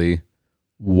constantly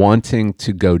wanting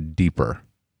to go deeper.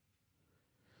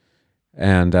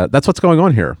 And that's what's going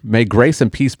on here. May grace and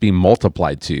peace be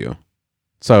multiplied to you.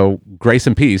 So grace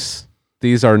and peace,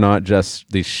 these are not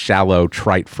just these shallow,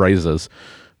 trite phrases.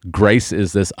 Grace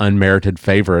is this unmerited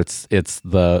favor. It's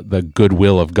the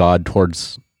goodwill of God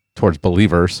towards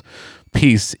believers.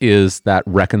 Peace is that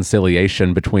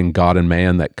reconciliation between God and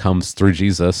man that comes through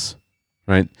Jesus,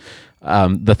 right?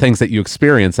 The things that you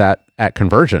experience at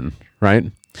conversion, right?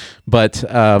 But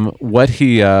what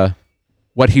he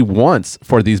wants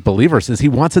for these believers is he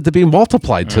wants it to be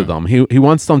multiplied to them. He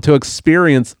wants them to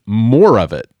experience more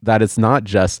of it, that it's not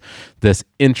just this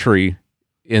entry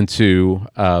into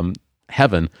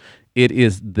heaven. It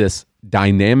is this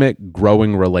dynamic,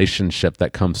 growing relationship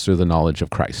that comes through the knowledge of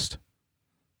Christ.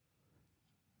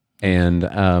 And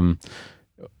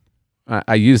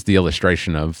I use the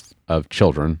illustration of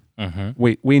children.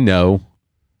 We know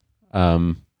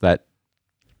that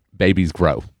babies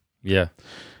grow. Yeah.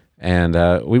 And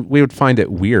we would find it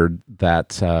weird that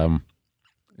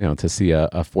to see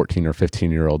a 14 or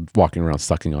 15-year-old walking around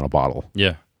sucking on a bottle.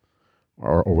 Yeah.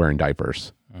 Or wearing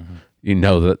diapers. You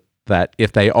know that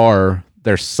if they are,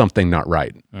 there's something not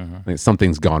right. Like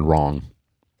something's gone wrong.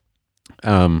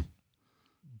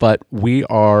 But we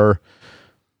are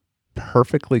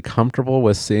perfectly comfortable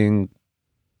with seeing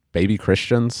baby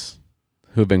Christians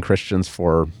who've been Christians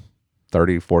for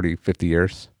 30, 40, 50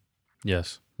 years.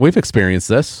 Yes. We've experienced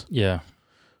this. Yeah.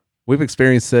 We've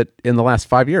experienced it in the last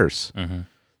 5 years.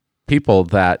 People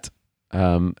that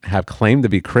have claimed to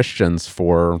be Christians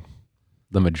for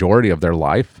the majority of their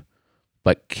life,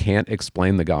 but can't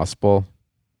explain the gospel.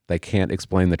 They can't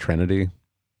explain the Trinity.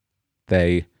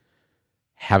 They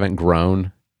haven't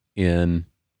grown in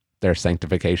their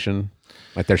sanctification.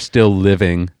 Like they're still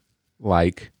living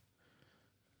like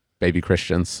baby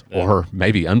Christians or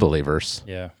maybe unbelievers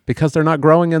Yeah. because they're not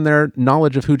growing in their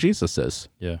knowledge of who Jesus is.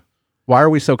 Yeah. Why are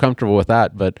we so comfortable with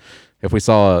that? But if we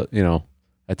saw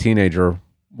a teenager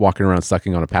walking around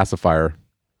sucking on a pacifier,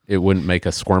 it wouldn't make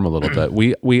us squirm a little bit.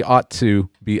 We ought to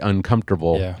be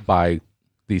uncomfortable by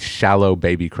these shallow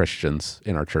baby Christians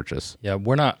in our churches. Yeah,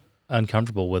 we're not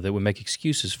uncomfortable with it. We make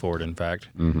excuses for it, in fact.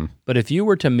 Mm-hmm. But if you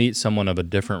were to meet someone of a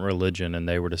different religion and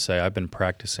they were to say, I've been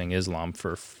practicing Islam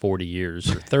for 40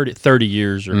 years or 30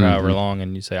 years or however long,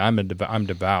 and you say, I'm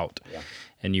devout,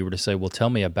 and you were to say, well, tell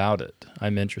me about it.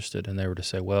 I'm interested. And they were to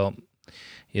say, well,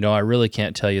 I really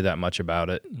can't tell you that much about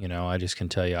it. I just can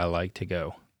tell you I like to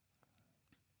go.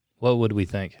 What would we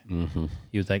think? Mm-hmm.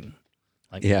 You think,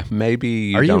 like, maybe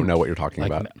you don't know what you're talking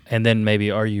about. And then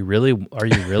maybe, are you really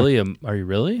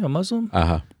a Muslim?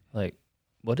 Uh-huh. Like,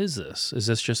 what is this? Is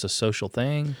this just a social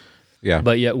thing? Yeah.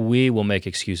 But yet we will make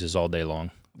excuses all day long.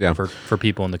 Yeah. For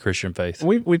people in the Christian faith.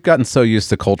 We've gotten so used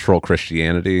to cultural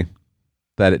Christianity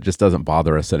that it just doesn't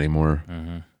bother us anymore.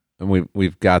 Mm-hmm. And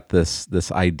we've got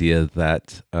this idea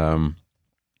that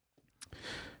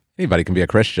anybody can be a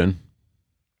Christian,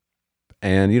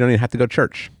 and you don't even have to go to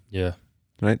church. Yeah.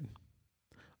 Right?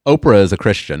 Oprah is a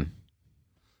Christian.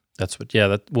 That's what.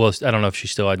 Yeah. Well, I don't know if she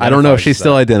still identifies. I don't know if she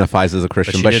still identifies as a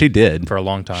Christian, but she did for a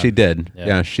long time. She did.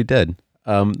 Yeah, she did.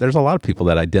 There's a lot of people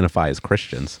that identify as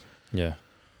Christians. Yeah.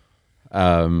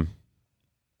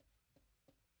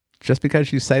 Just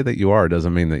because you say that you are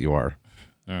doesn't mean that you are.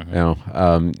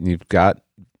 Mm-hmm. You've got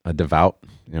a devout,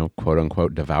 quote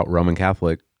unquote, devout Roman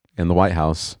Catholic in the White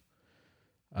House.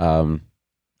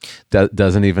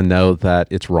 Doesn't even know that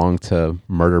it's wrong to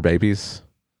murder babies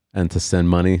and to send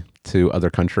money to other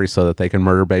countries so that they can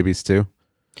murder babies too.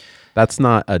 That's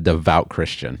not a devout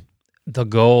Christian. The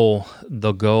goal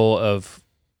of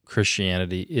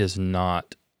Christianity is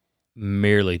not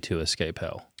merely to escape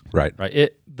hell. Right.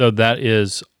 Right. Though that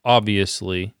is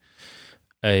obviously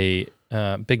a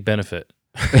big benefit.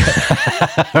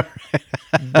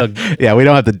 Yeah, we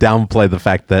don't have to downplay the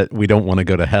fact that we don't want to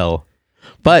go to hell.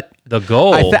 But the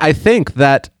goal, I think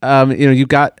that you've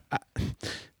got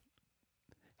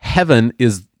heaven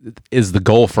is the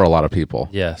goal for a lot of people.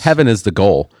 Yes, heaven is the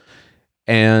goal,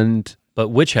 but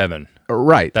which heaven?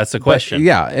 Right, that's the question.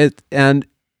 But, and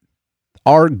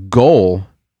our goal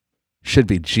should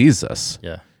be Jesus.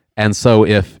 Yeah, and so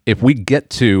if we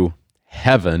get to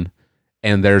heaven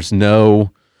and there's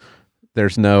no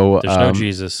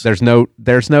Jesus, there's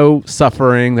no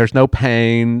suffering, there's no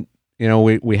pain.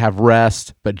 We have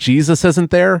rest, but Jesus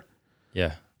isn't there.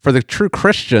 Yeah. For the true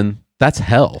Christian, that's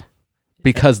hell,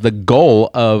 because the goal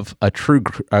of a true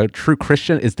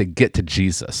Christian is to get to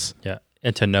Jesus. Yeah,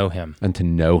 and to know Him.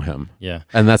 Yeah,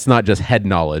 and that's not just head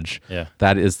knowledge. Yeah,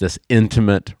 that is this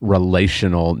intimate,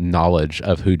 relational knowledge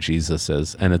of who Jesus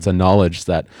is, and it's a knowledge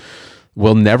that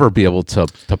we'll never be able to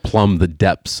plumb the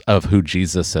depths of who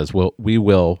Jesus is. We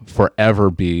will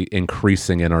forever be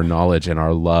increasing in our knowledge and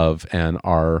our love and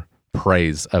our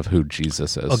praise of who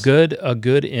Jesus is. A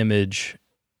good image,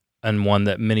 and one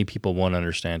that many people won't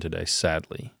understand today,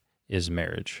 sadly, is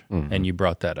marriage. Mm-hmm. And you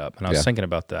brought that up, and I was thinking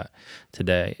about that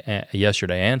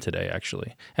yesterday and today,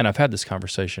 actually. And I've had this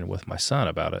conversation with my son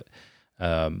about it,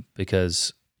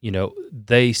 because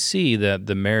they see that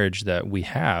the marriage that we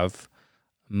have,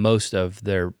 most of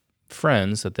their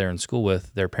friends that they're in school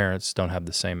with, their parents don't have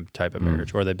the same type of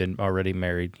marriage, or they've been already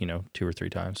married, 2 or 3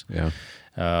 times. Yeah.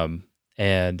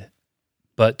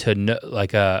 But to know,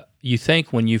 like, you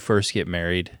think when you first get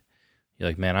married, you're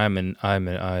like, man,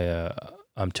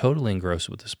 I'm totally engrossed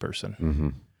with this person. Mm-hmm.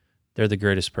 They're the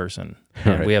greatest person,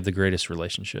 and right. We have the greatest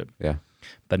relationship. Yeah.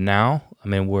 But now,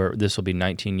 this will be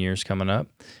 19 years coming up,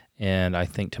 and I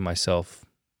think to myself,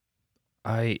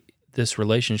 this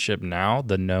relationship now,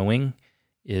 the knowing,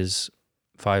 is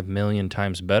 5 million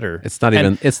times better. It's not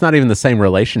even the same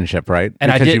relationship, right?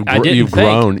 And because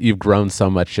you've grown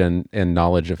so much in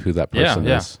knowledge of who that person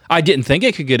is. I didn't think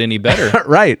it could get any better.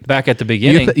 Right. Back at the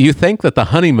beginning. You think that the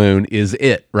honeymoon is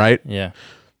it, right? Yeah.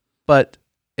 But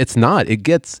it's not. It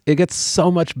gets so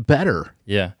much better.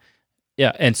 Yeah.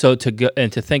 Yeah, and so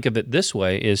to think of it this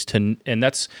way is and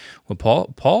that's when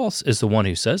Paul is the one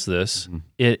who says this.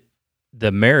 Mm-hmm.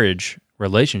 The marriage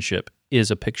relationship is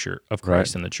a picture of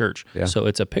Christ in the church. Yeah. So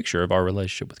it's a picture of our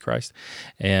relationship with Christ,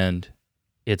 and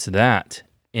it's that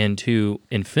into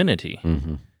infinity.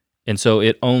 Mm-hmm. And so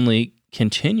it only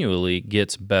continually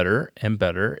gets better and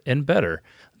better and better.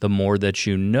 The more that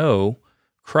you know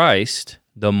Christ,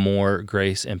 the more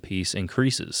grace and peace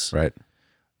increases. Right.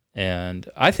 And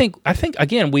I think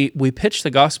again, we pitch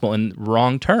the gospel in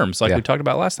wrong terms, like Yeah. we talked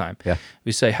about last time. Yeah.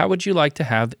 We say, how would you like to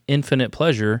have infinite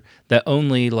pleasure that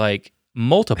only like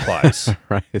multiplies?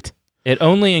 Right. It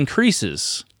only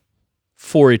increases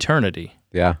for eternity.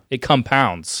 Yeah. It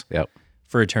compounds Yep.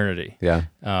 for eternity. Yeah.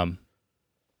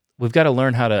 We've got to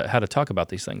learn how to talk about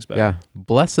these things better. Yeah.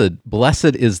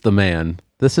 Blessed is the man.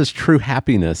 This is true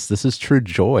happiness. This is true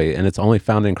joy, and it's only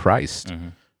found in Christ. Mm-hmm.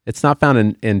 It's not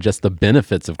found in just the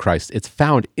benefits of Christ. It's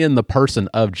found in the person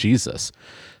of Jesus.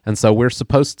 And so we're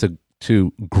supposed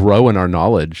to grow in our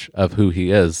knowledge of who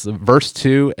he is. Verse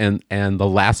 2 and the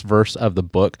last verse of the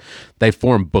book, they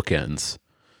form bookends.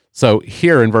 So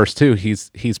here in verse 2,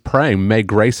 he's praying, may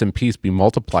grace and peace be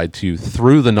multiplied to you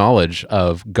through the knowledge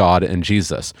of God and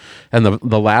Jesus. And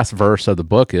the last verse of the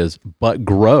book is, but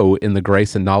grow in the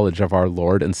grace and knowledge of our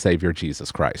Lord and Savior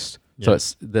Jesus Christ. So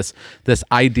it's this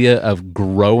idea of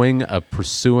growing, of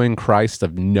pursuing Christ,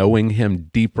 of knowing him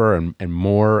deeper and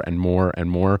more and more and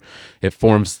more. It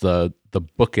forms the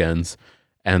bookends.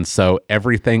 And so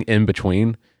everything in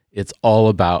between, it's all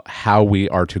about how we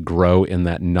are to grow in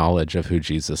that knowledge of who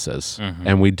Jesus is. Mm-hmm.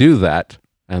 And we do that,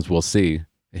 as we'll see,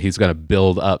 he's going to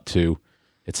build up to,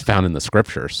 it's found in the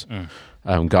scriptures.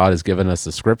 God has given us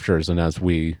the scriptures, and as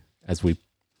we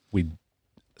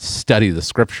study the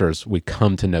scriptures, we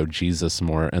come to know Jesus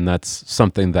more, and that's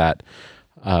something that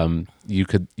you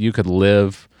could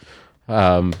live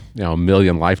a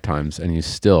million lifetimes, and you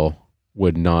still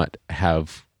would not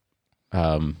have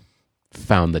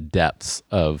found the depths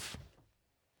of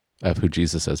who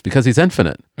Jesus is, because he's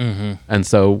infinite. Mm-hmm. And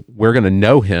so we're going to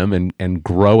know him and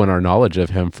grow in our knowledge of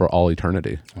him for all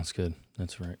eternity. That's good.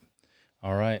 That's right.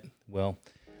 All right. Well,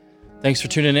 thanks for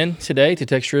tuning in today to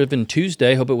Text Driven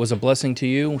Tuesday. Hope it was a blessing to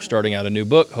you. We're starting out a new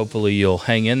book. Hopefully you'll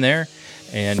hang in there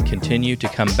and continue to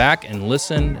come back and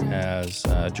listen as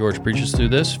George preaches through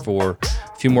this for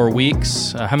a few more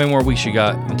weeks. How many more weeks you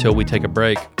got until we take a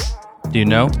break? Do you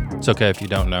know? It's okay if you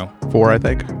don't know. 4, I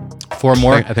think. 4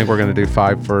 more? I think we're going to do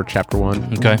 5 for chapter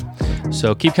 1. Okay.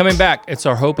 So keep coming back. It's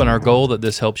our hope and our goal that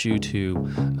this helps you to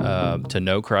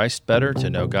know Christ better, to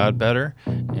know God better,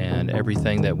 and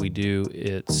everything that we do,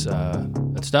 it's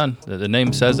done. The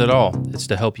name says it all. It's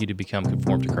to help you to become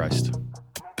conformed to Christ.